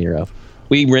a Kia Niro.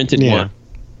 We rented one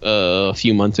a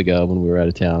few months ago when we were out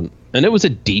of town, and it was a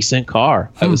decent car.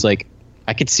 I was like,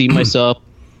 I could see myself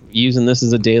using this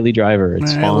as a daily driver.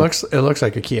 It's fun. It looks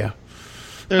like a Kia.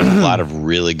 There's a lot of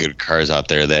really good cars out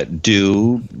there that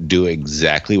do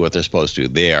exactly what they're supposed to.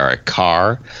 They are a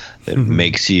car that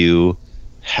makes you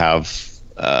have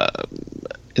an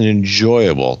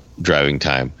enjoyable driving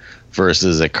time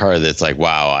versus a car that's like,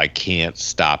 wow, I can't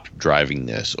stop driving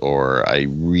this, or I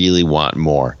really want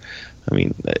more. I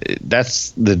mean,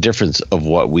 that's the difference of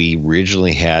what we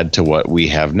originally had to what we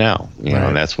have now. You know,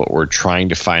 and that's what we're trying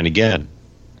to find again.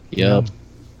 Yep.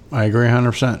 I agree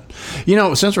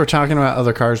 100%. Since we're talking about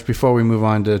other cars, before we move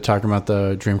on to talking about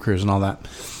the Dream Cruise and all that,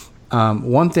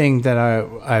 one thing that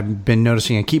I've been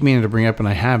noticing, I keep meaning to bring up and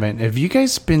I haven't. Have you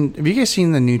guys seen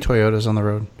the new Toyotas on the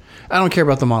road? I don't care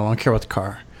about the model. I don't care about the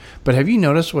car. But have you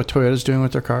noticed what Toyota's doing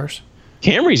with their cars?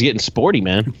 Camry's getting sporty,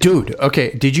 man. Dude,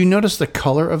 okay. Did you notice the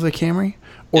color of the Camry?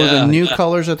 Or the new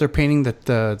colors that they're painting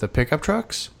the pickup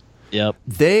trucks? Yep.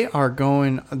 They are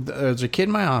going... There's a kid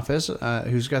in my office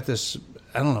who's got this...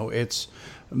 I don't know. It's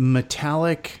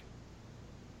metallic...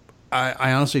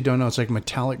 I honestly don't know. It's like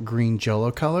metallic green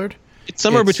jello colored. It's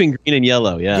somewhere between green and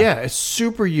yellow, yeah. Yeah, it's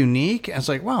super unique. And it's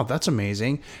like, wow, that's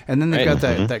amazing. And then they've got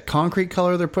that concrete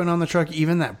color they're putting on the truck.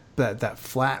 Even that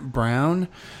flat brown.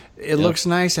 It looks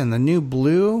nice. And the new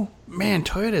blue. Man,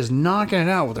 Toyota is knocking it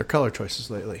out with their color choices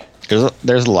lately.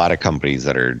 There's a lot of companies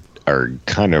that are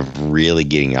kind of really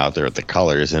getting out there with the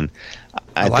colors. And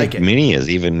I think Mini has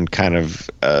even kind of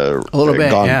a little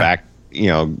bit gone back,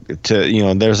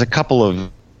 to, there's a couple of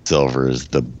silvers,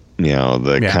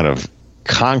 kind of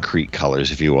concrete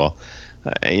colors, if you will.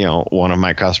 One of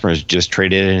my customers just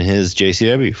traded in his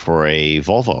JCW for a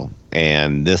Volvo,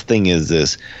 and this thing is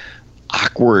this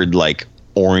awkward, like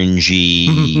orangey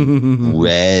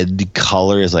red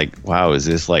color. Is like, wow, is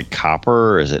this like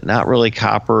copper? Is it not really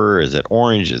copper? Is it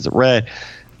orange? Is it red?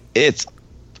 It's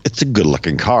a good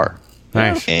looking car.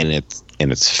 Nice. And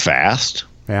it's fast.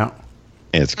 Yeah.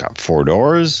 And it's got 4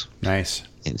 doors. Nice.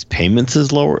 And its payments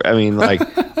is lower. I mean, like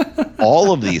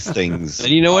all of these things. And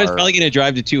you know what? It's probably going to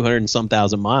drive to 200 and some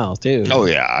thousand miles too. Oh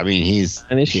yeah. I mean, he's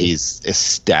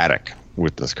ecstatic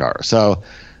with this car. So,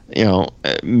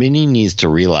 Mini needs to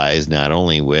realize not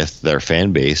only with their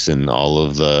fan base and all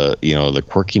of the, the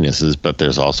quirkinesses, but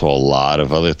there's also a lot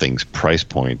of other things, price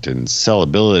point and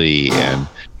sellability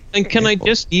And can I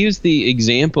just use the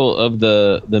example of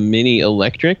the Mini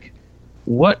Electric?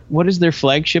 What is their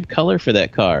flagship color for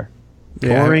that car?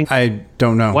 Yeah, boring. I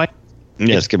don't know. What?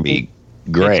 Yeah, it's gonna be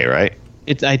gray, right?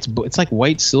 It's like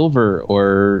white silver,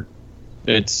 or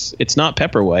it's not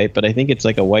pepper white, but I think it's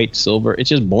like a white silver. It's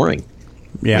just boring.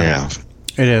 Yeah,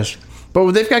 it is.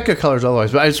 But they've got good colors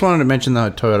otherwise. But I just wanted to mention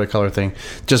the Toyota color thing.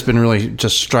 Just been really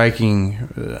just striking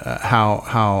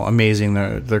how amazing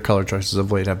their color choices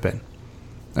of late have been.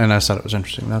 And I thought it was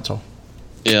interesting. That's all.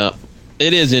 Yeah,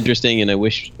 it is interesting, and I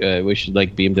wish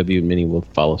like BMW and Mini will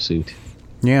follow suit.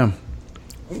 Yeah,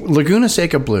 Laguna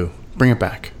Seca Blue, bring it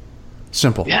back.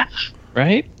 Simple. Yeah,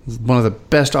 right. One of the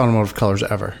best automotive colors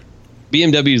ever.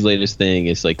 BMW's latest thing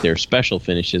is like their special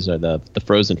finishes are the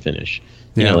frozen finish.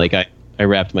 You know, like I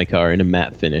wrapped my car in a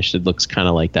matte finish. It looks kind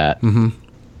of like that,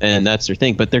 and that's their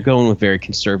thing. But they're going with very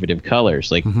conservative colors,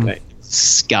 like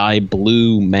sky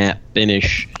blue matte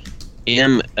finish.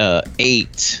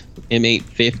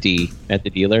 M850 at the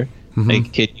dealer.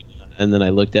 And then I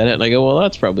looked at it and I go, well,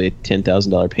 that's probably a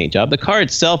 $10,000 paint job. The car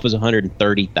itself was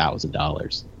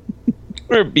 $130,000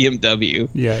 for a BMW.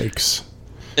 Yikes!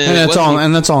 And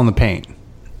that's all in the paint.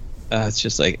 It's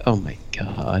just like, oh my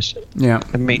gosh. Yeah.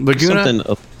 I mean, Laguna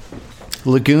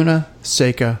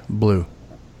Seca Blue.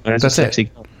 That's it.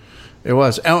 It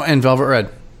was. Oh, and Velvet Red.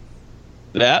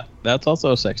 That's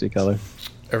also a sexy color.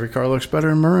 Every car looks better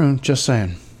in maroon. Just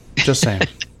saying.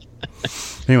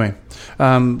 Anyway,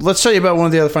 let's tell you about one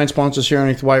of the other fine sponsors here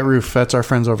underneath the White Roof. That's our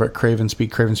friends over at CravenSpeed,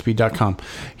 CravenSpeed.com.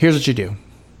 Here's what you do.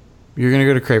 You're going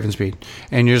to go to CravenSpeed,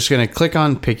 and you're just going to click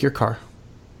on Pick Your Car.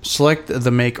 Select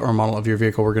the make or model of your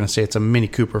vehicle. We're going to say it's a Mini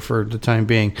Cooper for the time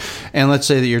being. And let's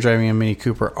say that you're driving a Mini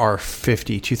Cooper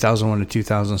R50, 2001 to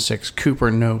 2006.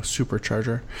 Cooper, no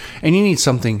supercharger. And you need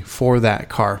something for that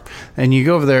car. And you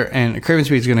go over there, and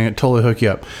CravenSpeed is going to totally hook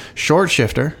you up. Short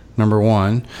shifter, number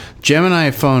 1. Gemini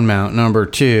phone mount, number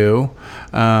 2.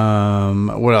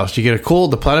 What else? You get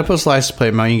the platypus license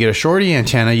plate mount. You can get a shorty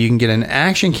antenna. You can get an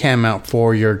action cam mount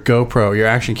for your GoPro, your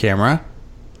action camera.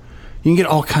 You can get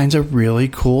all kinds of really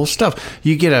cool stuff.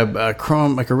 You get a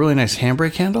chrome, like a really nice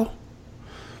handbrake handle.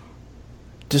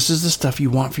 This is the stuff you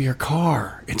want for your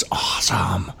car. It's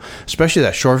awesome. Especially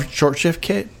that short shift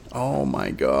kit. Oh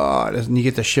my God. And you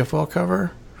get the shift well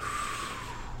cover.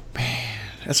 Man,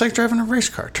 it's like driving a race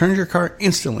car. Turns your car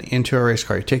instantly into a race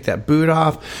car. You take that boot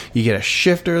off. You get a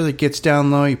shifter that gets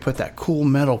down low. You put that cool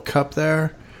metal cup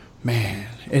there. Man,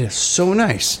 it is so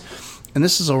nice. And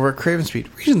this is over at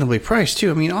CravenSpeed. Reasonably priced,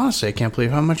 too. I mean, honestly, I can't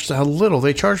believe how little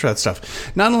they charge for that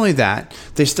stuff. Not only that,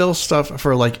 they still stuff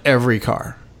for, like, every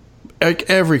car. Like,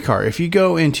 every car. If you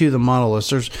go into the model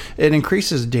list, it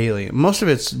increases daily. Most of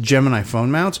it's Gemini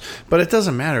phone mounts, but it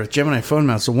doesn't matter. With Gemini phone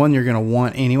mounts, the one you're going to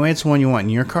want anyway. It's the one you want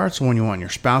in your car. It's the one you want in your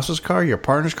spouse's car, your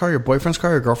partner's car, your boyfriend's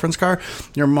car, your girlfriend's car,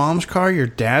 your mom's car, your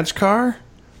dad's car.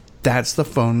 That's the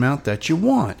phone mount that you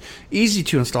want. Easy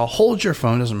to install. Hold your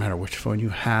phone. Doesn't matter which phone you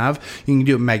have. You can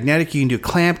do it magnetic. You can do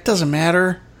clamp. Doesn't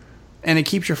matter. And it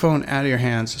keeps your phone out of your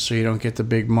hands so you don't get the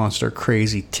big monster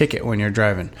crazy ticket when you're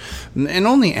driving. And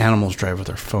only animals drive with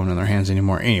their phone in their hands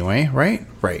anymore anyway, right?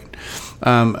 Right.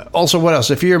 Also, what else?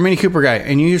 If you're a Mini Cooper guy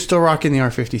and you're still rocking the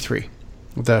R53,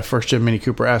 the first gen Mini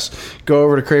Cooper S, go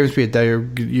over to CravenSpeed.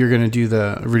 You're going to do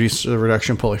the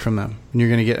reduction pulley from them. And you're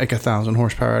going to get like 1,000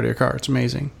 horsepower out of your car. It's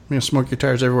amazing. You're going to smoke your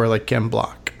tires everywhere like Ken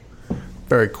Block.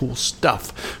 Very cool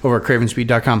stuff over at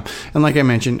CravenSpeed.com. And like I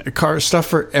mentioned, stuff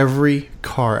for every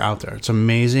car out there. It's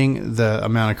amazing the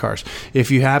amount of cars.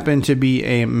 If you happen to be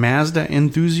a Mazda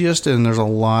enthusiast, and there's a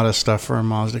lot of stuff for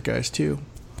Mazda guys too.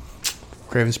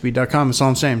 CravenSpeed.com. That's all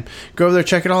I'm saying. Go over there,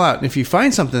 check it all out. And if you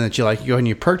find something that you like, you go ahead and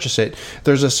you purchase it.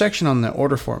 There's a section on the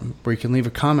order form where you can leave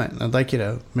a comment. And I'd like you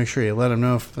to make sure you let them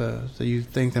know that you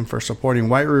thank them for supporting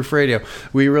White Roof Radio.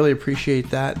 We really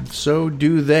appreciate that. So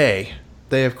do they.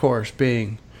 They, of course,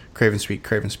 being CravenSpeed,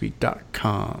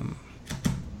 CravenSpeed.com.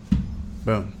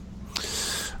 Boom.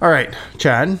 All right,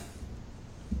 Chad.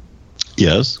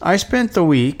 Yes? I spent the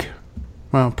week,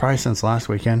 well, probably since last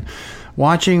weekend,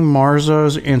 watching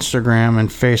Marzo's Instagram and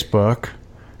Facebook,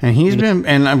 and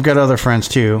and I've got other friends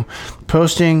too,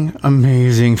 posting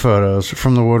amazing photos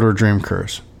from the Woodward Dream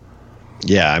Cruise.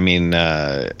 Yeah, I mean,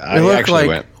 I actually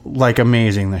went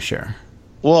amazing this year.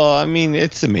 Well, I mean,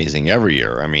 it's amazing every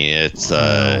year. I mean, it's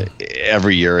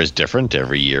every year is different.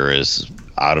 Every year is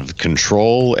out of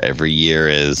control. Every year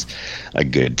is a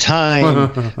good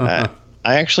time. I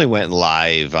actually went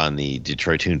live on the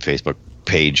Detroit Tune Facebook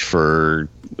page for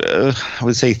I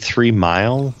would say 3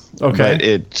 miles. Okay. But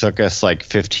it took us like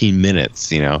 15 minutes,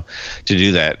 to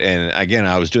do that. And again,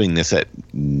 I was doing this at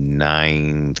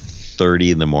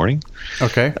 9:30 in the morning.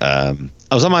 Okay.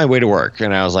 I was on my way to work,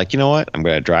 and I was like, you know what? I'm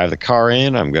going to drive the car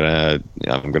in. I'm gonna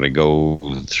go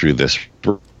through this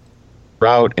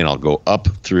route, and I'll go up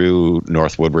through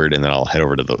North Woodward, and then I'll head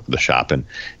over to the shop, and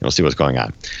we'll see what's going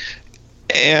on.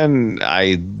 And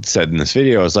I said in this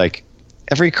video, I was like,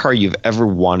 every car you've ever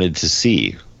wanted to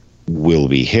see will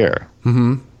be here.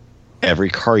 Mm-hmm. Every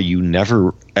car you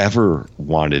never, ever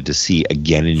wanted to see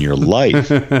again in your life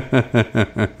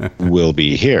will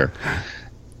be here.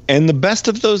 And the best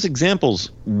of those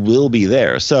examples will be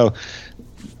there. So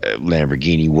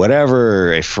Lamborghini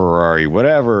whatever, a Ferrari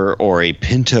whatever, or a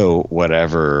Pinto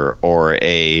whatever, or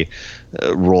a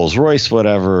Rolls Royce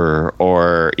whatever,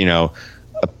 or,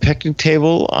 a picnic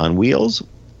table on wheels,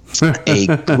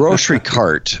 a grocery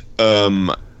cart,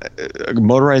 a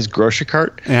motorized grocery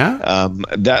cart. Yeah.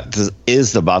 That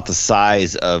is about the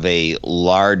size of a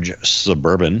large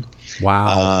Suburban.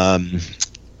 Wow.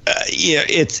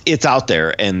 It's out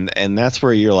there, and that's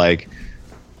where you're like,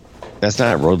 that's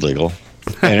not road legal,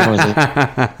 and everyone's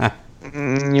like,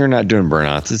 you're not doing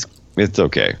burnouts. It's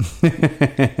okay.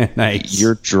 Nice.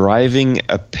 You're driving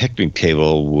a picnic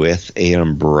table with an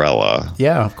umbrella.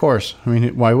 Yeah, of course. I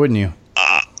mean, why wouldn't you?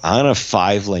 On a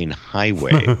 5-lane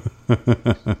highway,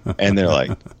 and they're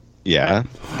like, yeah,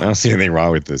 I don't see anything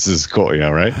wrong with this. This is cool,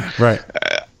 right? Right.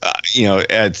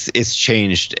 it's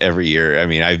changed every year. I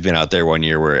mean, I've been out there one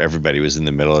year where everybody was in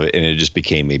the middle of it, and it just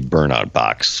became a burnout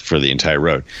box for the entire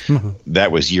road. Mm-hmm.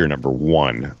 That was year number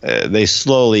 1. They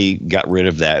slowly got rid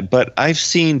of that, but I've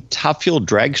seen Top Fuel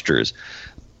dragsters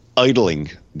idling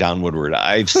down Woodward.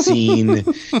 I've seen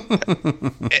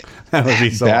that would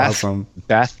be so awesome.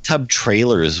 Bathtub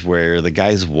trailers where the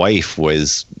guy's wife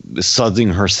was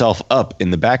sudsing herself up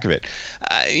in the back of it.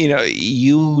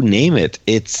 You name it.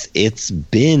 It's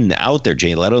been out there.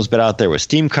 Jay Leto's been out there with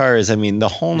steam cars. I mean, the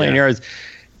whole 9 yards.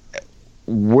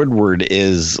 Woodward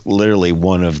is literally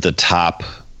one of the top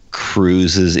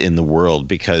cruises in the world,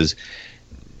 because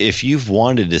if you've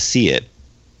wanted to see it,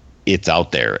 it's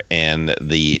out there, and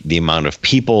the amount of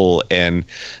people, and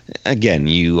again,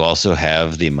 you also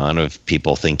have the amount of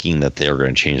people thinking that they're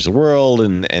going to change the world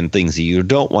and things that you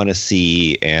don't want to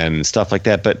see and stuff like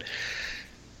that. But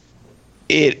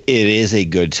it is a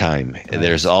good time. Nice.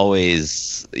 There's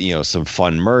always, some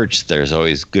fun merch. There's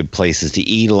always good places to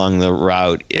eat along the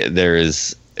route.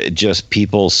 There's just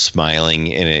people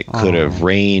smiling, and it could have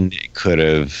rained.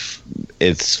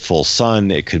 It's full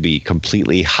sun. It could be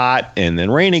completely hot and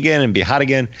then rain again and be hot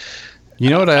again. You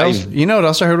know what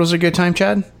else I heard was a good time,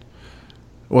 Chad?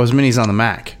 Was Minis on the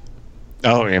Mac.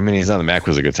 Oh, yeah, Minis on the Mac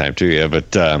was a good time too. Yeah,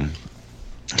 but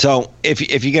so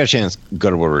if you get a chance,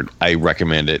 go to Woodward. I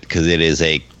recommend it because it is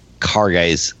a car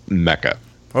guy's mecca.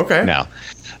 Okay. Now,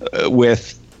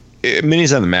 with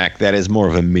Minis on the Mac, that is more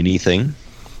of a mini thing.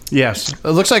 Yes.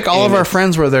 It looks like all of our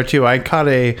friends were there too. I caught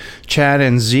a Chad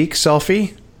and Zeke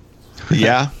selfie.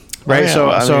 Yeah. Right. Oh,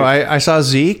 yeah. I saw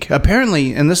Zeke.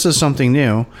 Apparently, and this is something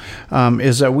new,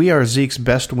 is that we are Zeke's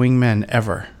best wingmen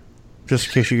ever. Just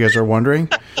in case you guys are wondering.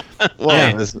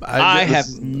 Well, I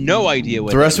have no idea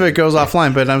what the rest of it goes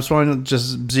offline, but I'm just wondering,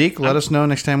 Zeke, let us know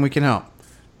next time we can help.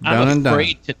 I'm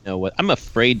afraid to know what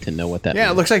that means.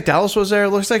 Yeah, it looks like Dallas was there. It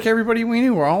looks like everybody we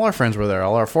knew, all our friends were there.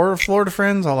 All our Florida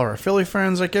friends, all our Philly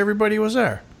friends, like everybody was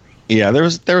there. Yeah, there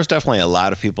was definitely a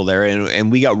lot of people there,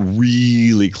 and we got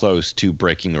really close to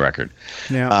breaking the record.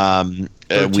 Yeah.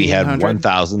 We had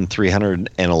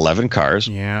 1,311 cars.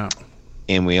 Yeah.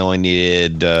 And we only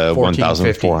needed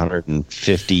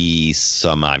 1,450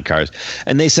 some odd cars.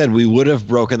 And they said we would have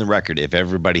broken the record if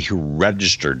everybody who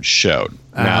registered showed.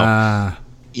 Now,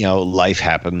 life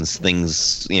happens,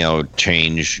 things,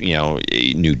 change,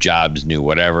 new jobs, new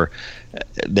whatever.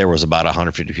 There was about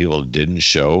 150 people that didn't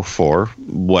show for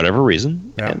whatever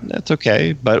reason, and that's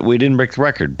okay. But we didn't break the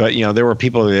record. But, there were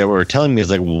people that were telling me, it's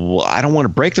like, well, I don't want to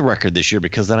break the record this year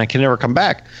because then I can never come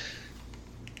back.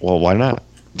 Well, why not?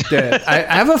 I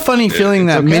have a funny feeling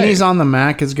that Minis on the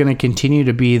Mac is going to continue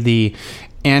to be the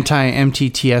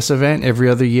anti-MTTS event every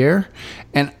other year.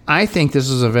 And I think this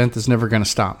is an event that's never going to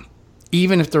stop.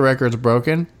 Even if the record's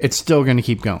broken, it's still going to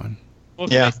keep going.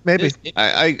 Okay. Yeah, maybe.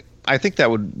 I think that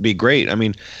would be great. I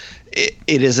mean, it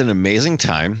is an amazing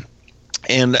time.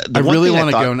 And I really want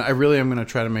to go. And I really am going to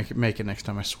try to make it next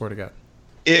time. I swear to God.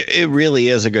 It really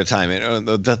is a good time. And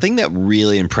the thing that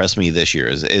really impressed me this year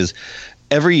is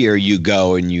every year you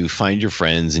go and you find your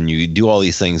friends and you do all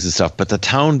these things and stuff, but the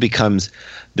town becomes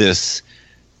this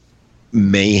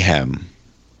mayhem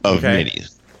of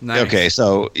minis. Nice. Okay,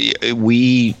 so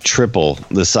we triple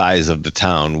the size of the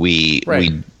town. We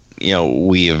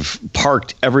have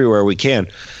parked everywhere we can.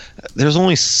 There's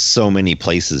only so many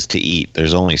places to eat.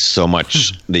 There's only so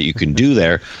much that you can do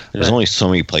there. There's only so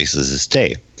many places to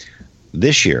stay.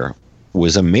 This year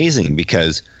was amazing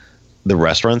because the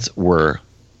restaurants were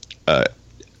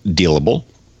dealable.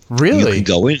 Really? You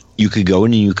could go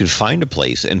in and you could find a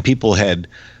place, and people had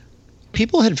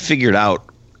figured out,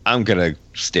 I'm going to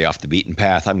stay off the beaten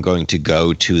path. I'm going to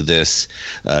go to this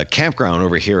campground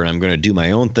over here, and I'm going to do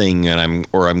my own thing, and I'm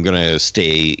going to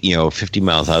stay, 50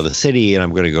 miles out of the city, and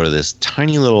I'm going to go to this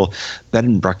tiny little bed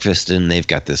and breakfast, and they've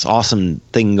got this awesome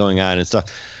thing going on and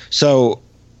stuff. So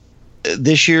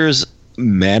this year's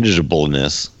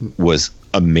manageableness was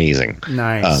amazing.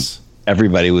 Nice.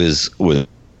 Everybody was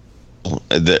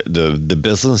the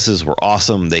businesses were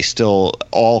awesome. They still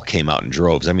all came out in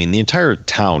droves. I mean, the entire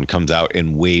town comes out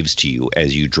and waves to you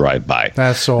as you drive by.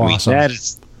 That's so awesome.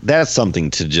 That's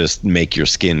something to just make your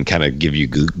skin kind of give you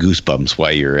goosebumps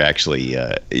while you're actually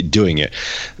doing it.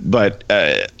 But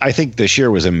I think this year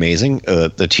was amazing.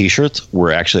 The T-shirts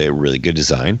were actually a really good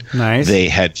design. Nice. They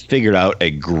had figured out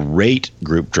a great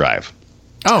group drive.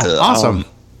 Oh, awesome.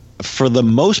 For the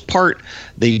most part,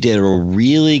 they did a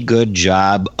really good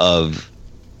job of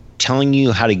telling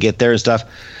you how to get there and stuff.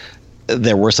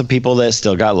 There were some people that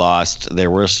still got lost.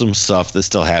 There were some stuff that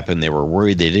still happened. They were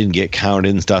worried they didn't get counted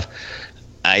and stuff.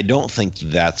 I don't think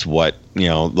that's what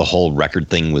the whole record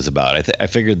thing was about. I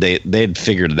figured they'd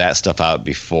figured that stuff out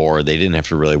before. They didn't have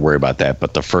to really worry about that.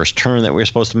 But the first turn that we were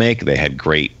supposed to make, they had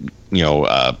great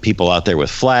people out there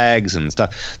with flags and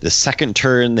stuff. The second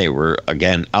turn, they were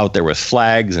again out there with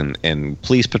flags and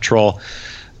police patrol.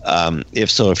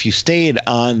 If you stayed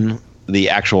on the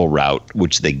actual route,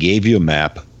 which they gave you a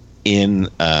map in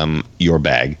your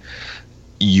bag,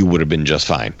 you would have been just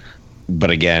fine.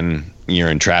 But again, you're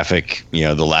in traffic,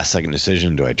 the last second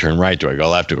decision, do I turn right, do I go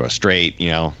left, do I go straight,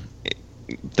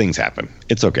 things happen.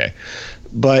 It's okay.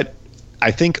 But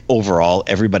I think overall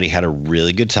everybody had a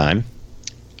really good time.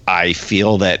 I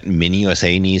feel that Mini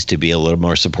USA needs to be a little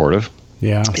more supportive.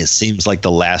 Yeah. It seems like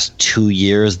the last 2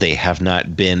 years they have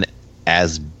not been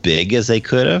as big as they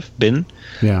could have been.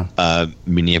 Yeah.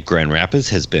 Mini Up Grand Rapids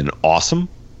has been awesome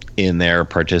in their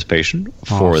participation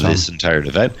for this entire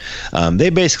event. They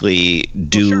basically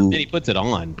do. Sure, Mini puts it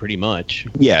on pretty much.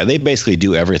 Yeah, they basically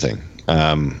do everything.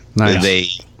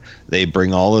 Nice. They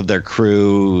bring all of their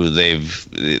crew.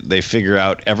 They figure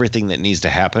out everything that needs to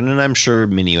happen, and I'm sure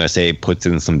Mini USA puts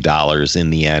in some dollars in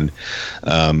the end.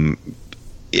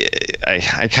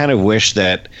 I kind of wish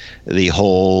that the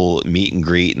whole meet and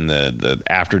greet and the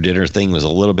after dinner thing was a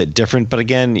little bit different. But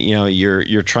again,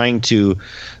 you're trying to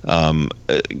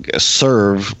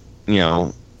serve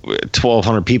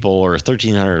 1,200 people or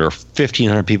 1,300 or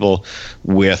 1,500 people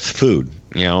with food.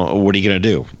 What are you going to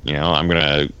do? I'm going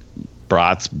to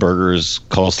brats, burgers,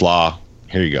 coleslaw.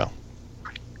 Here you go.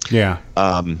 Yeah.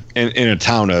 In a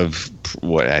town of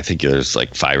what I think there's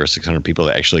like 500 or 600 people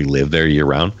that actually live there year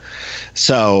round.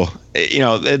 So,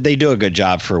 they do a good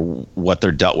job for what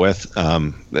they're dealt with.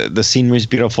 The scenery is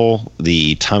beautiful.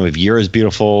 The time of year is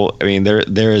beautiful. I mean,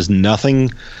 there is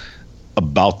nothing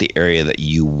about the area that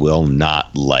you will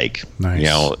not like. Nice.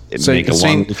 Make a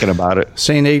long weekend about it.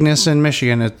 St. Ignace in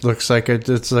Michigan. It looks like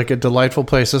it's like a delightful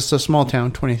place. It's a small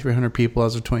town, 2,300 people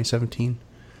as of 2017.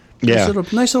 Yeah,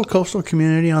 nice little coastal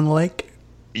community on the lake.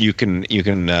 You can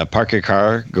park your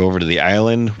car, go over to the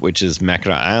island, which is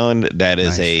Mackinac Island. That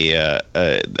is nice.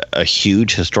 a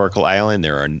huge historical island.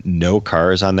 There are no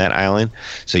cars on that island,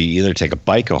 so you either take a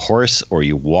bike, a horse, or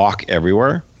you walk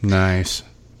everywhere. Nice.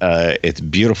 It's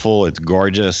beautiful. It's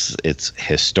gorgeous. It's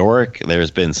historic. There's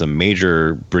been some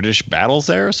major British battles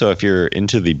there. So if you're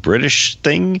into the British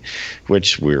thing,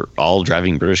 which we're all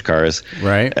driving British cars,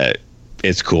 right?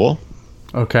 It's cool.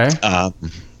 Okay.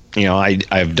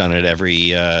 I've done it every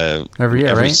year,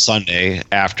 right? Sunday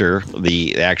after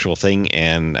the actual thing,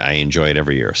 and I enjoy it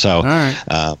every year. So,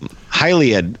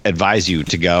 highly advise you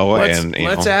to go.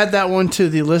 Let's add that one to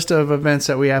the list of events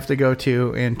that we have to go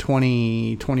to in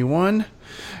 2021,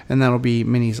 and that'll be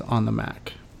Minis on the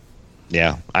Mac.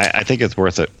 Yeah, I think it's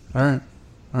worth it. All right.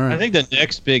 I think the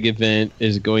next big event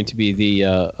is going to be the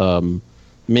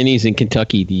Minis in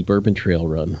Kentucky, the Bourbon Trail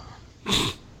Run.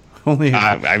 I've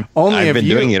been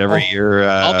doing it every year.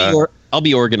 I'll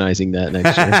be organizing that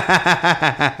next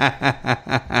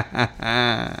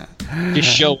year. Just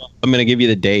show up. I'm going to give you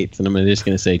the dates, and I'm just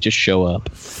going to say, just show up.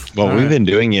 Well, we've been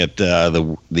doing it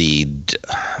the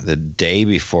day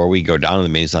before we go down to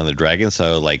the Minis on the Dragon.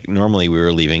 So, like, normally we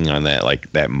were leaving on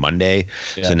that Monday.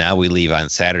 Yeah. So now we leave on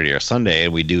Saturday or Sunday,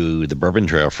 and we do the Bourbon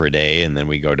Trail for a day, and then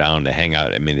we go down to hang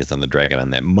out at Minis on the Dragon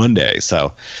on that Monday.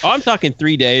 So, I'm talking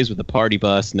 3 days with a party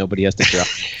bus. Nobody has to drive.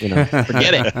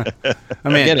 Forget it.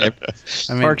 Forget it.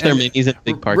 Park their Minis at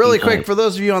big parking. Really quick, for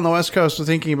those of you on the West Coast who are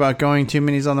thinking about going to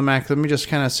Minis on the Mac, let me just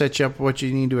kind of set you up what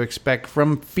you need to expect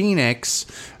from Phoenix.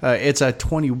 It's a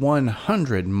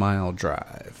 2,100-mile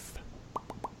drive.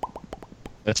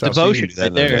 That's devotion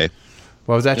right there.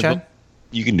 What was that, Chad?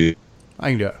 You can do it. I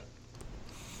can do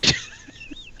it.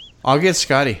 I'll get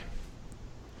Scotty.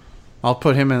 I'll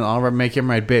put him in. I'll make him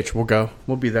my bitch. We'll go.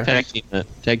 We'll be there. Tag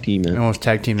team it. Almost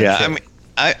tag team. Yeah, I mean,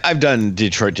 I've done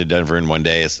Detroit to Denver in one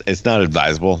day. It's not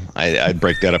advisable. I'd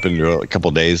break that up into a couple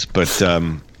of days. But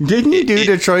didn't you do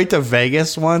Detroit to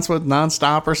Vegas once with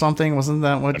nonstop or something? Wasn't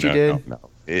that what you did? No.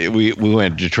 We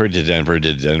went Detroit to Denver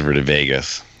to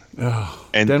Vegas. Oh,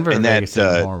 Denver to Vegas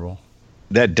is horrible.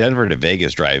 That Denver to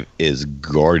Vegas drive is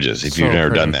gorgeous. If you've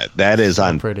never done that is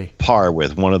on par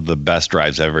with one of the best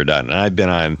drives I've ever done. And I've been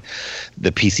on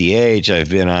the PCH. I've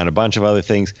been on a bunch of other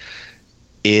things.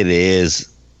 It is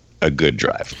a good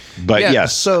drive. But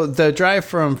yes. So the drive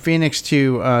from Phoenix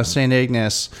to St.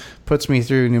 Ignace puts me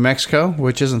through New Mexico,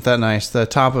 which isn't that nice. The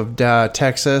top of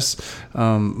Texas,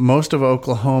 most of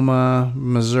Oklahoma,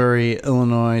 Missouri,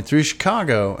 Illinois, through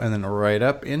Chicago, and then right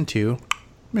up into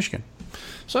Michigan.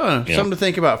 So something to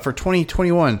think about for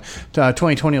 2021.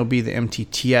 2020 will be the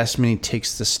MTTS Mini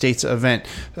Takes the States event.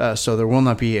 So there will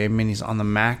not be a Minis on the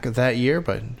Mac that year,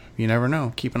 but You never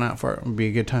know. Keep an eye out for it. It'll be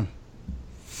a good time.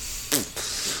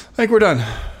 I think we're done.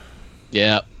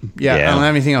 Yeah. I don't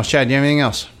have anything else. Chad, do you have anything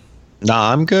else? No,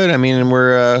 I'm good. I mean,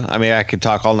 I could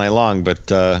talk all night long,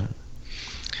 but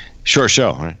short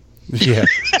show, right? Yeah.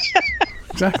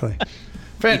 Exactly.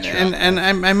 And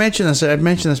I mentioned this. I've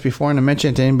mentioned this before, and I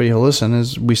mentioned it to anybody who listen.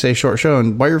 Is we say short show,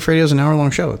 and White Roof Radio is an hour-long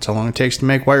show. It's how long it takes to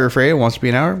make White Roof Radio. It wants to be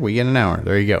an hour. We get an hour.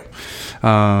 There you go.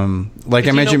 Like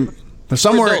I mentioned,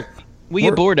 somewhere. We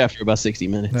get bored after about 60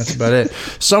 minutes. That's about it.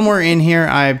 Somewhere in here,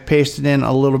 I pasted in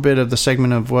a little bit of the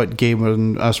segment of what Gabe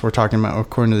and us were talking about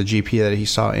according to the GP that he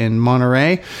saw in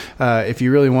Monterey. If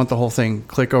you really want the whole thing,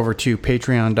 click over to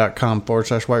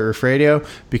patreon.com/White Roof Radio.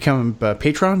 Become a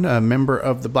patron, a member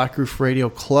of the Black Roof Radio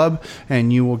Club,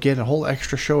 and you will get a whole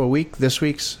extra show a week. This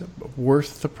week's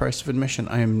worth the price of admission.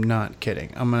 I am not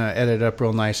kidding. I'm going to edit it up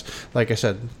real nice. Like I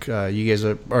said, you guys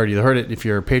have already heard it if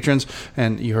you're patrons,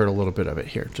 and you heard a little bit of it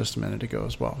here just a minute ago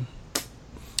as well.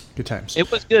 Good times.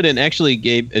 It was good, and actually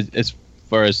Gabe, as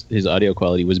far as his audio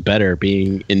quality, was better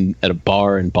being at a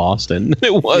bar in Boston than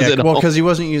it was at home. Well, because he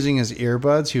wasn't using his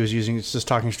earbuds, he was just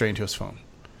talking straight into his phone.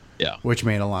 Yeah, which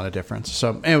made a lot of difference.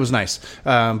 So it was nice.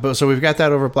 But so we've got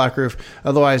that over at Black Roof.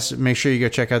 Otherwise, make sure you go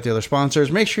check out the other sponsors.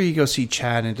 Make sure you go see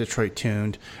Chad in Detroit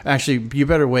Tuned. Actually, you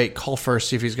better wait. Call first,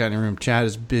 see if he's got any room. Chad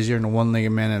is busier than a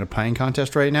one-legged man at a pine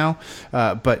contest right now.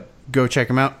 But go check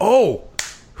him out. Oh,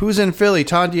 who's in Philly?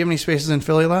 Todd, do you have any spaces in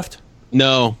Philly left?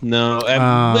 No.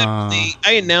 I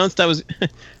announced I was.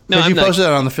 No, you posted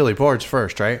that on the Philly boards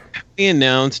first, right? I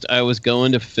announced I was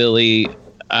going to Philly.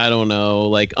 I don't know,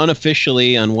 like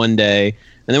unofficially on one day,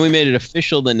 and then we made it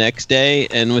official the next day,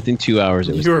 and within 2 hours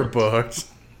it was. You were booked.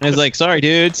 I was like, sorry,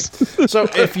 dudes. So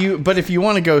if you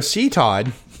want to go see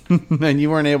Todd, and you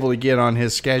weren't able to get on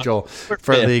his schedule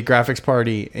for the graphics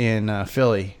party in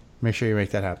Philly, make sure you make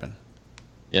that happen.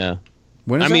 Yeah.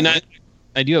 When is that?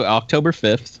 I do October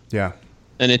 5th. Yeah.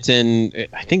 And it's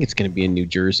I think it's going to be in New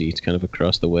Jersey. It's kind of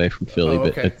across the way from Philly. Oh,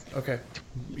 okay. Okay.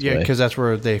 Yeah, because that's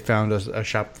where they found a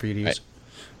shop for you to use.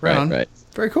 Right.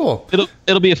 Very cool.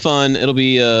 It'll be a fun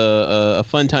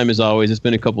time as always. It's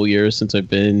been a couple years since I've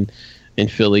been in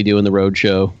Philly doing the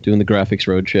graphics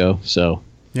road show. So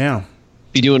yeah,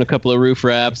 be doing a couple of roof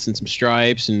wraps and some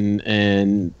stripes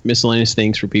and miscellaneous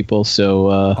things for people. So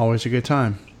always a good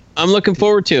time. I'm looking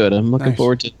forward to it. I'm looking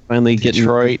forward to finally getting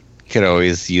Detroit. Could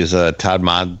always use a Todd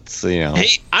Mods, Hey,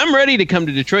 I'm ready to come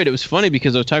to Detroit. It was funny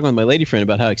because I was talking with my lady friend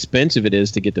about how expensive it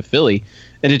is to get to Philly,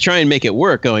 and to try and make it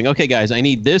work. Going, okay, guys, I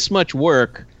need this much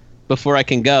work before I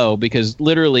can go, because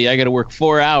literally I got to work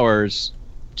 4 hours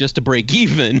just to break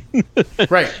even.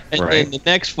 Right. And then the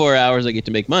next 4 hours I get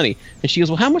to make money. And she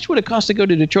goes, well, how much would it cost to go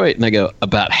to Detroit? And I go,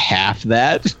 about half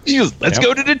that. She goes, let's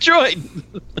go to Detroit.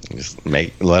 Just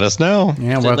let us know.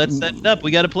 Yeah, well, let's set it up.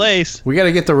 We got a place. We got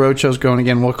to get the road shows going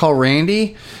again. We'll call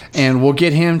Randy, and we'll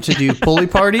get him to do pulley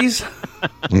parties.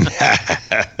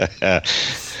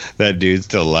 That dude's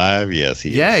still alive? Yes, he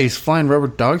is. Yeah, he's flying rubber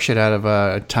dog shit out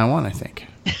of Taiwan, I think.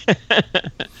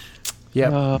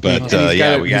 Yeah, but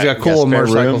he's got cool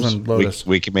motorcycles and Lotus.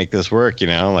 We can make this work,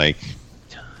 like.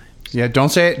 Yeah, don't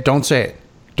say it. Don't say it.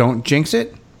 Don't jinx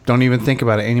it. Don't even think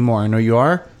about it anymore. I know you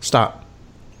are. Stop.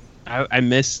 I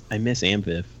miss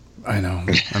Amviv. I know.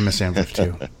 I miss Amviv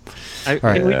too.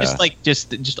 Can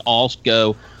we just all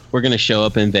go? We're gonna show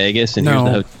up in Vegas, and here's the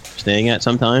hotel we're staying at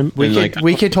sometime.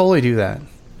 We could totally do that.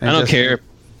 I don't care.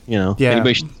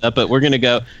 Anybody shows up, but we're gonna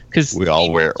go because we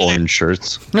all wear orange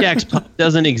shirts. Jack's Pub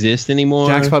doesn't exist anymore.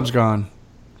 Jack's Pub's gone.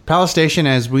 Palace Station,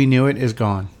 as we knew it, is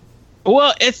gone.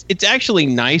 Well, it's actually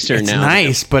nicer now. It's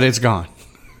nice, but it's gone.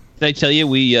 Did I tell you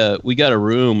we got a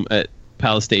room at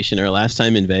Palace Station our last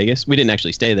time in Vegas? We didn't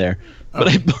actually stay there, but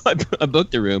I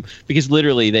booked a room because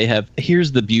literally they have.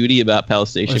 Here's the beauty about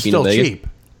Palace Station being in Vegas: cheap.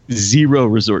 0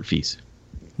 resort fees.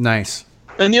 Nice.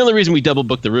 And the only reason we double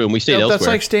booked the room, we stayed elsewhere. That's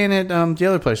like staying at the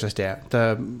other place I stay at.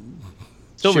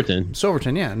 Silverton.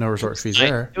 Silverton, yeah. No resort fees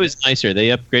there. It was nicer. They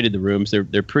upgraded the rooms.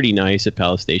 They're pretty nice at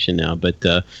Palace Station now, but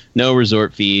no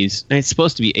resort fees. And it's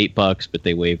supposed to be $8, but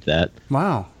they waived that.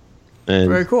 Wow. And,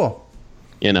 very cool.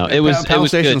 Palace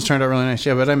Station's turned out really nice.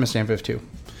 Yeah, but I miss Amviv too.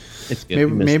 It's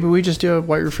good. Maybe we just do a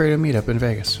White Roof Radio meetup in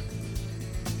Vegas.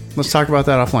 Let's talk about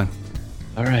that offline.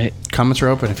 All right. Comments are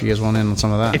open if you guys want in on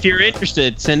some of that. If you're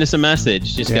interested, send us a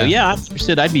message. Just go, I'm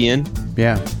interested. I'd be in.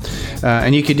 Yeah.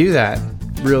 And you could do that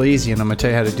real easy. And I'm going to tell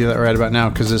you how to do that right about now,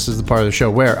 because this is the part of the show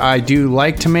where I do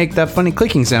like to make that funny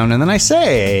clicking sound. And then I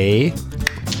say,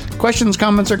 questions,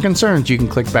 comments, or concerns, you can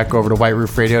click back over to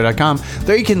whiteroofradio.com.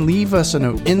 There you can leave us a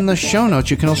note in the show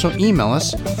notes. You can also email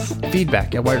us,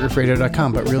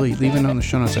 feedback@whiteroofradio.com. But really, leave it on the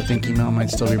show notes. I think email might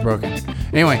still be broken.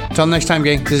 Anyway, until next time,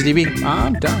 gang, this is DB.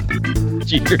 I'm done.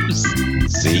 Cheers.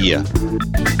 See ya.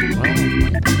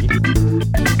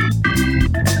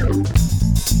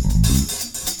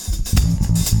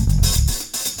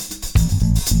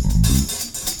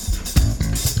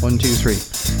 One, two, three.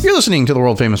 You're listening to the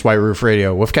world famous White Roof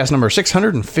Radio, Wolfcast number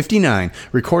 659,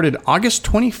 recorded August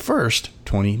 21st,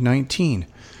 2019.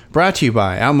 Brought to you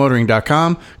by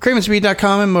outmotoring.com,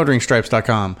 cravenspeed.com, and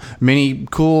motoringstripes.com. Many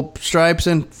cool stripes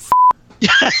and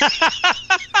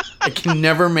I can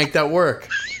never make that work.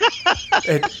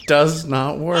 It does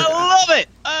not work.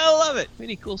 I love it.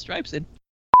 Many cool stripes and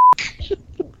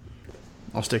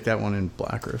I'll stick that one in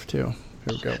Black Roof too. Here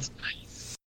we go. That's nice.